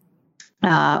thoughts,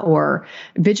 or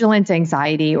vigilant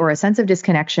anxiety, or a sense of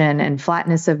disconnection and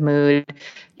flatness of mood.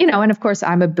 And of course,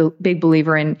 I'm a big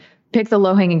believer in pick the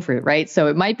low-hanging fruit, right? So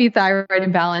it might be thyroid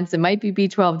imbalance, it might be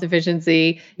B12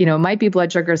 deficiency, it might be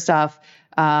blood sugar stuff.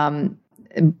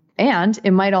 And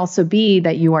it might also be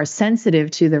that you are sensitive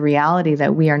to the reality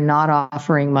that we are not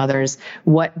offering mothers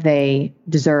what they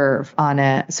deserve on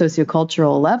a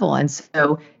sociocultural level. And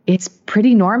so it's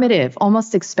pretty normative,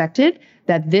 almost expected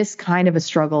that this kind of a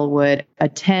struggle would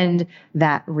attend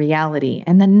that reality.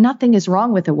 And then nothing is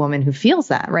wrong with a woman who feels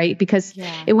that, right? Because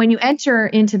when you enter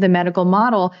into the medical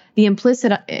model, the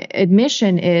implicit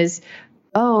admission is,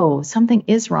 oh, something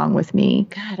is wrong with me.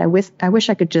 God, I wish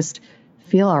I could just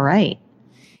feel all right.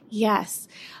 Yes.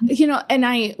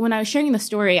 And when I was sharing the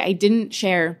story, I didn't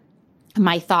share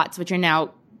my thoughts, which are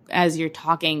now, as you're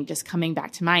talking, just coming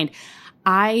back to mind.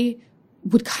 I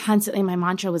would constantly, my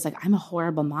mantra was like, I'm a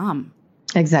horrible mom.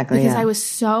 Exactly. Because I was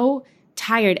so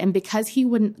tired, and because he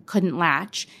couldn't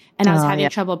latch, and I was having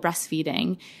trouble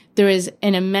breastfeeding, there was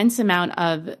an immense amount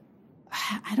of,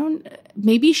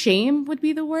 maybe shame would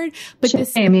be the word, but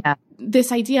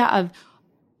this idea of,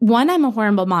 one, I'm a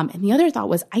horrible mom. And the other thought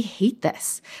was, I hate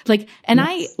this.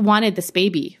 I wanted this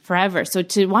baby forever. So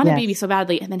to want a baby so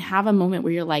badly and then have a moment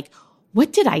where you're like,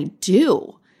 what did I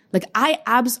do?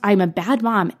 I'm a bad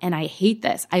mom and I hate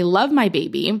this. I love my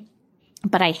baby,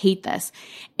 but I hate this.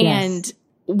 And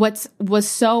what was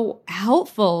so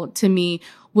helpful to me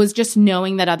was just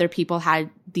knowing that other people had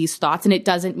these thoughts. And it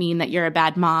doesn't mean that you're a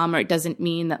bad mom, or it doesn't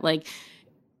mean that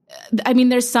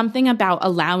there's something about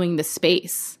allowing the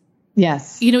space.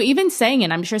 Yes. Even saying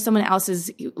it, I'm sure someone else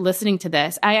is listening to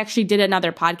this. I actually did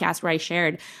another podcast where I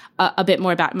shared a bit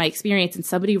more about my experience, and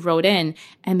somebody wrote in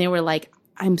and they were like,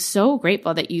 I'm so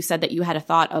grateful that you said that you had a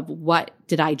thought of, what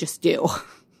did I just do?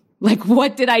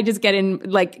 What did I just get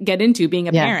into being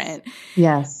a parent?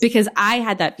 Yes. Because I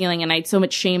had that feeling, and I had so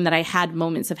much shame that I had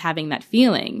moments of having that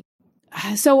feeling.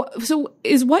 So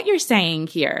is what you're saying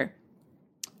here,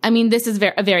 this is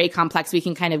very complex. We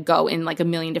can kind of go in a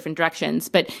million different directions,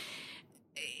 but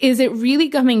is it really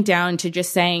coming down to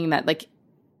just saying that,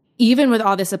 even with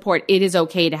all the support, it is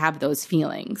okay to have those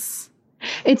feelings?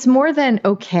 It's more than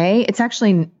okay. It's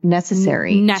actually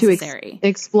necessary to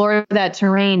explore that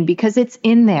terrain, because it's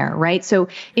in there, right? So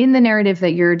in the narrative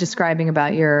that you're describing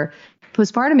about your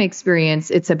postpartum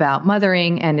experience, it's about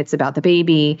mothering and it's about the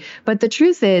baby. But the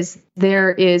truth is,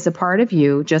 there is a part of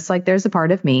you, just like there's a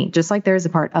part of me, just like there's a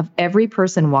part of every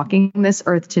person walking this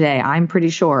earth today, I'm pretty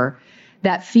sure,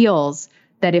 that feels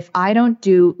that if I don't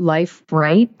do life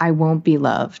right, I won't be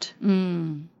loved.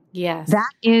 Yes. That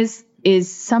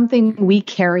is something we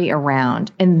carry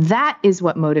around. And that is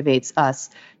what motivates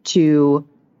us to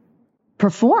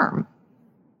perform.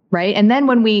 Right. And then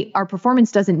when our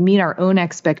performance doesn't meet our own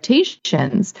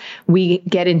expectations, we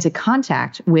get into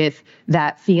contact with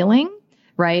that feeling,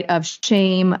 right, of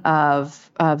shame, of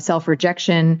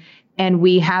self-rejection, and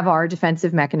we have our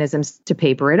defensive mechanisms to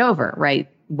paper it over, right?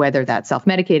 Whether that's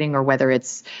self-medicating or whether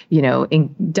it's,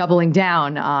 doubling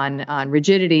down on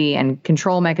rigidity and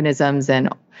control mechanisms and,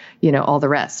 all the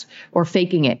rest, or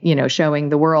faking it, showing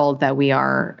the world that we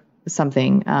are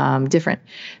something different.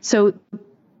 So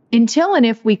until and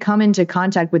if we come into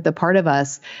contact with the part of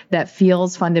us that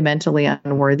feels fundamentally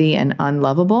unworthy and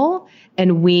unlovable,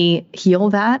 and we heal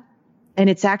that, and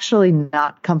it's actually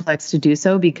not complex to do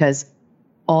so, because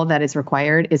all that is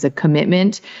required is a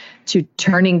commitment to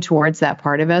turning towards that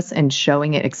part of us and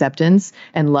showing it acceptance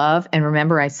and love. And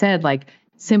remember, I said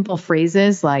simple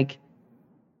phrases like,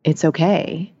 it's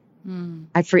okay.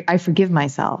 I forgive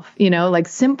myself,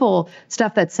 simple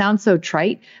stuff that sounds so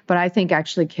trite, but I think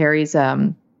actually carries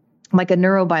a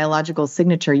neurobiological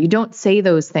signature. You don't say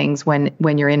those things when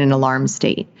you're in an alarm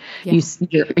state. Yeah.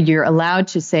 You're allowed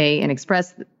to say and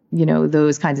express,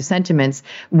 those kinds of sentiments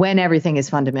when everything is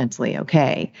fundamentally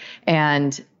okay.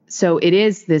 And so it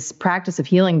is this practice of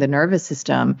healing the nervous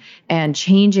system and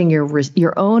changing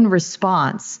your own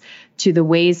response to the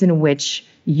ways in which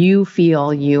you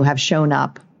feel you have shown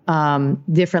up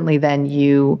differently than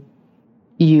you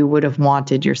you would have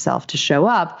wanted yourself to show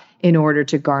up in order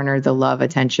to garner the love,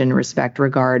 attention, respect,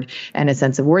 regard, and a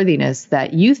sense of worthiness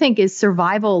that you think is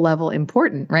survival level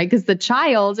important, right? Because the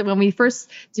child, when we first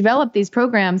develop these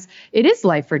programs, it is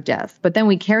life or death, but then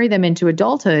we carry them into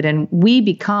adulthood and we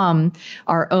become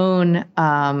our own,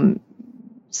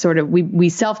 we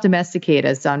self-domesticate,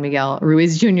 as Don Miguel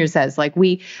Ruiz Jr. says, like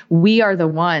we are the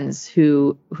ones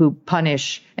who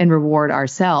punish and reward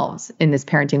ourselves in this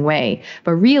parenting way.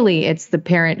 But really, it's the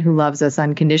parent who loves us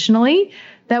unconditionally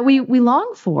that we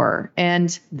long for.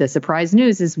 And the surprise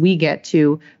news is we get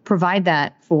to provide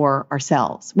that for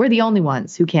ourselves. We're the only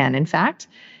ones who can, in fact.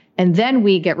 And then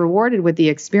we get rewarded with the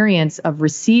experience of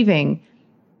receiving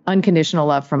unconditional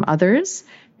love from others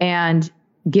and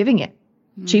giving it.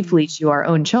 Chiefly to our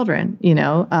own children,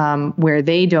 where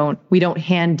we don't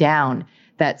hand down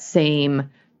that same,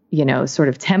 sort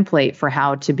of template for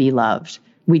how to be loved.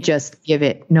 We just give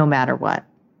it no matter what.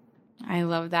 I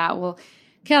love that. Well,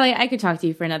 Kelly, I could talk to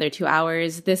you for another 2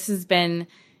 hours. This has been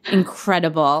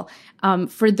incredible.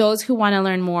 For those who want to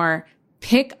learn more,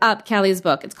 pick up Kelly's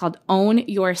book. It's called Own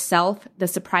Yourself, The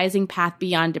Surprising Path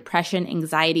Beyond Depression,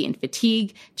 Anxiety, and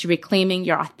Fatigue to Reclaiming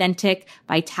Your Authentic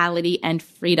Vitality and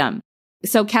Freedom.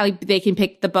 So, Kelly, they can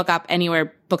pick the book up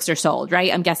anywhere books are sold,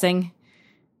 right? I'm guessing.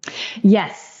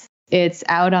 Yes, it's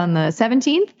out on the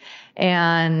 17th,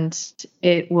 and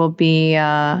it will be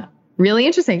really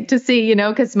interesting to see,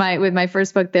 because with my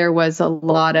first book, there was a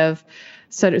lot of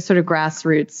sort of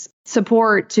grassroots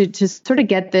support to sort of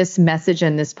get this message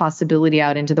and this possibility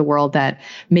out into the world that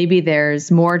maybe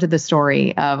there's more to the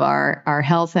story of our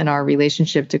health and our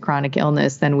relationship to chronic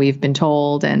illness than we've been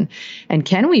told. And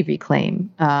can we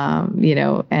reclaim,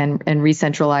 and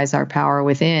re-centralize our power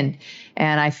within?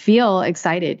 And I feel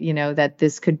excited, that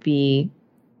this could be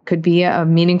a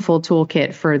meaningful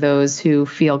toolkit for those who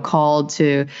feel called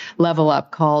to level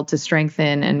up, called to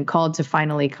strengthen, and called to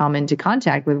finally come into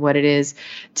contact with what it is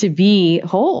to be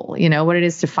whole, what it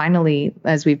is to finally,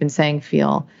 as we've been saying,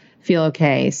 feel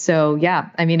okay. So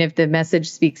yeah, I mean, if the message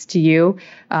speaks to you,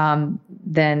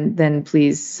 then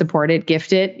please support it,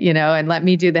 gift it, and let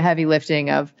me do the heavy lifting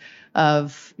of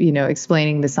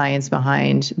explaining the science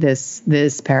behind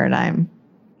this paradigm.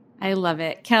 I love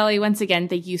it. Kelly, once again,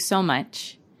 thank you so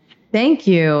much. Thank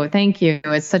you. Thank you.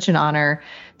 It's such an honor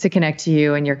to connect to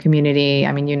you and your community.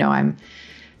 I mean, I'm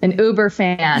an Uber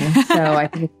fan, so I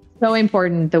think it's so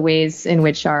important the ways in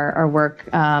which our work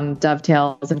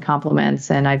dovetails and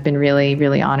complements. And I've been really,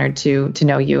 really honored to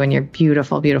know you and your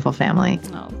beautiful, beautiful family.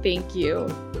 Oh, thank you.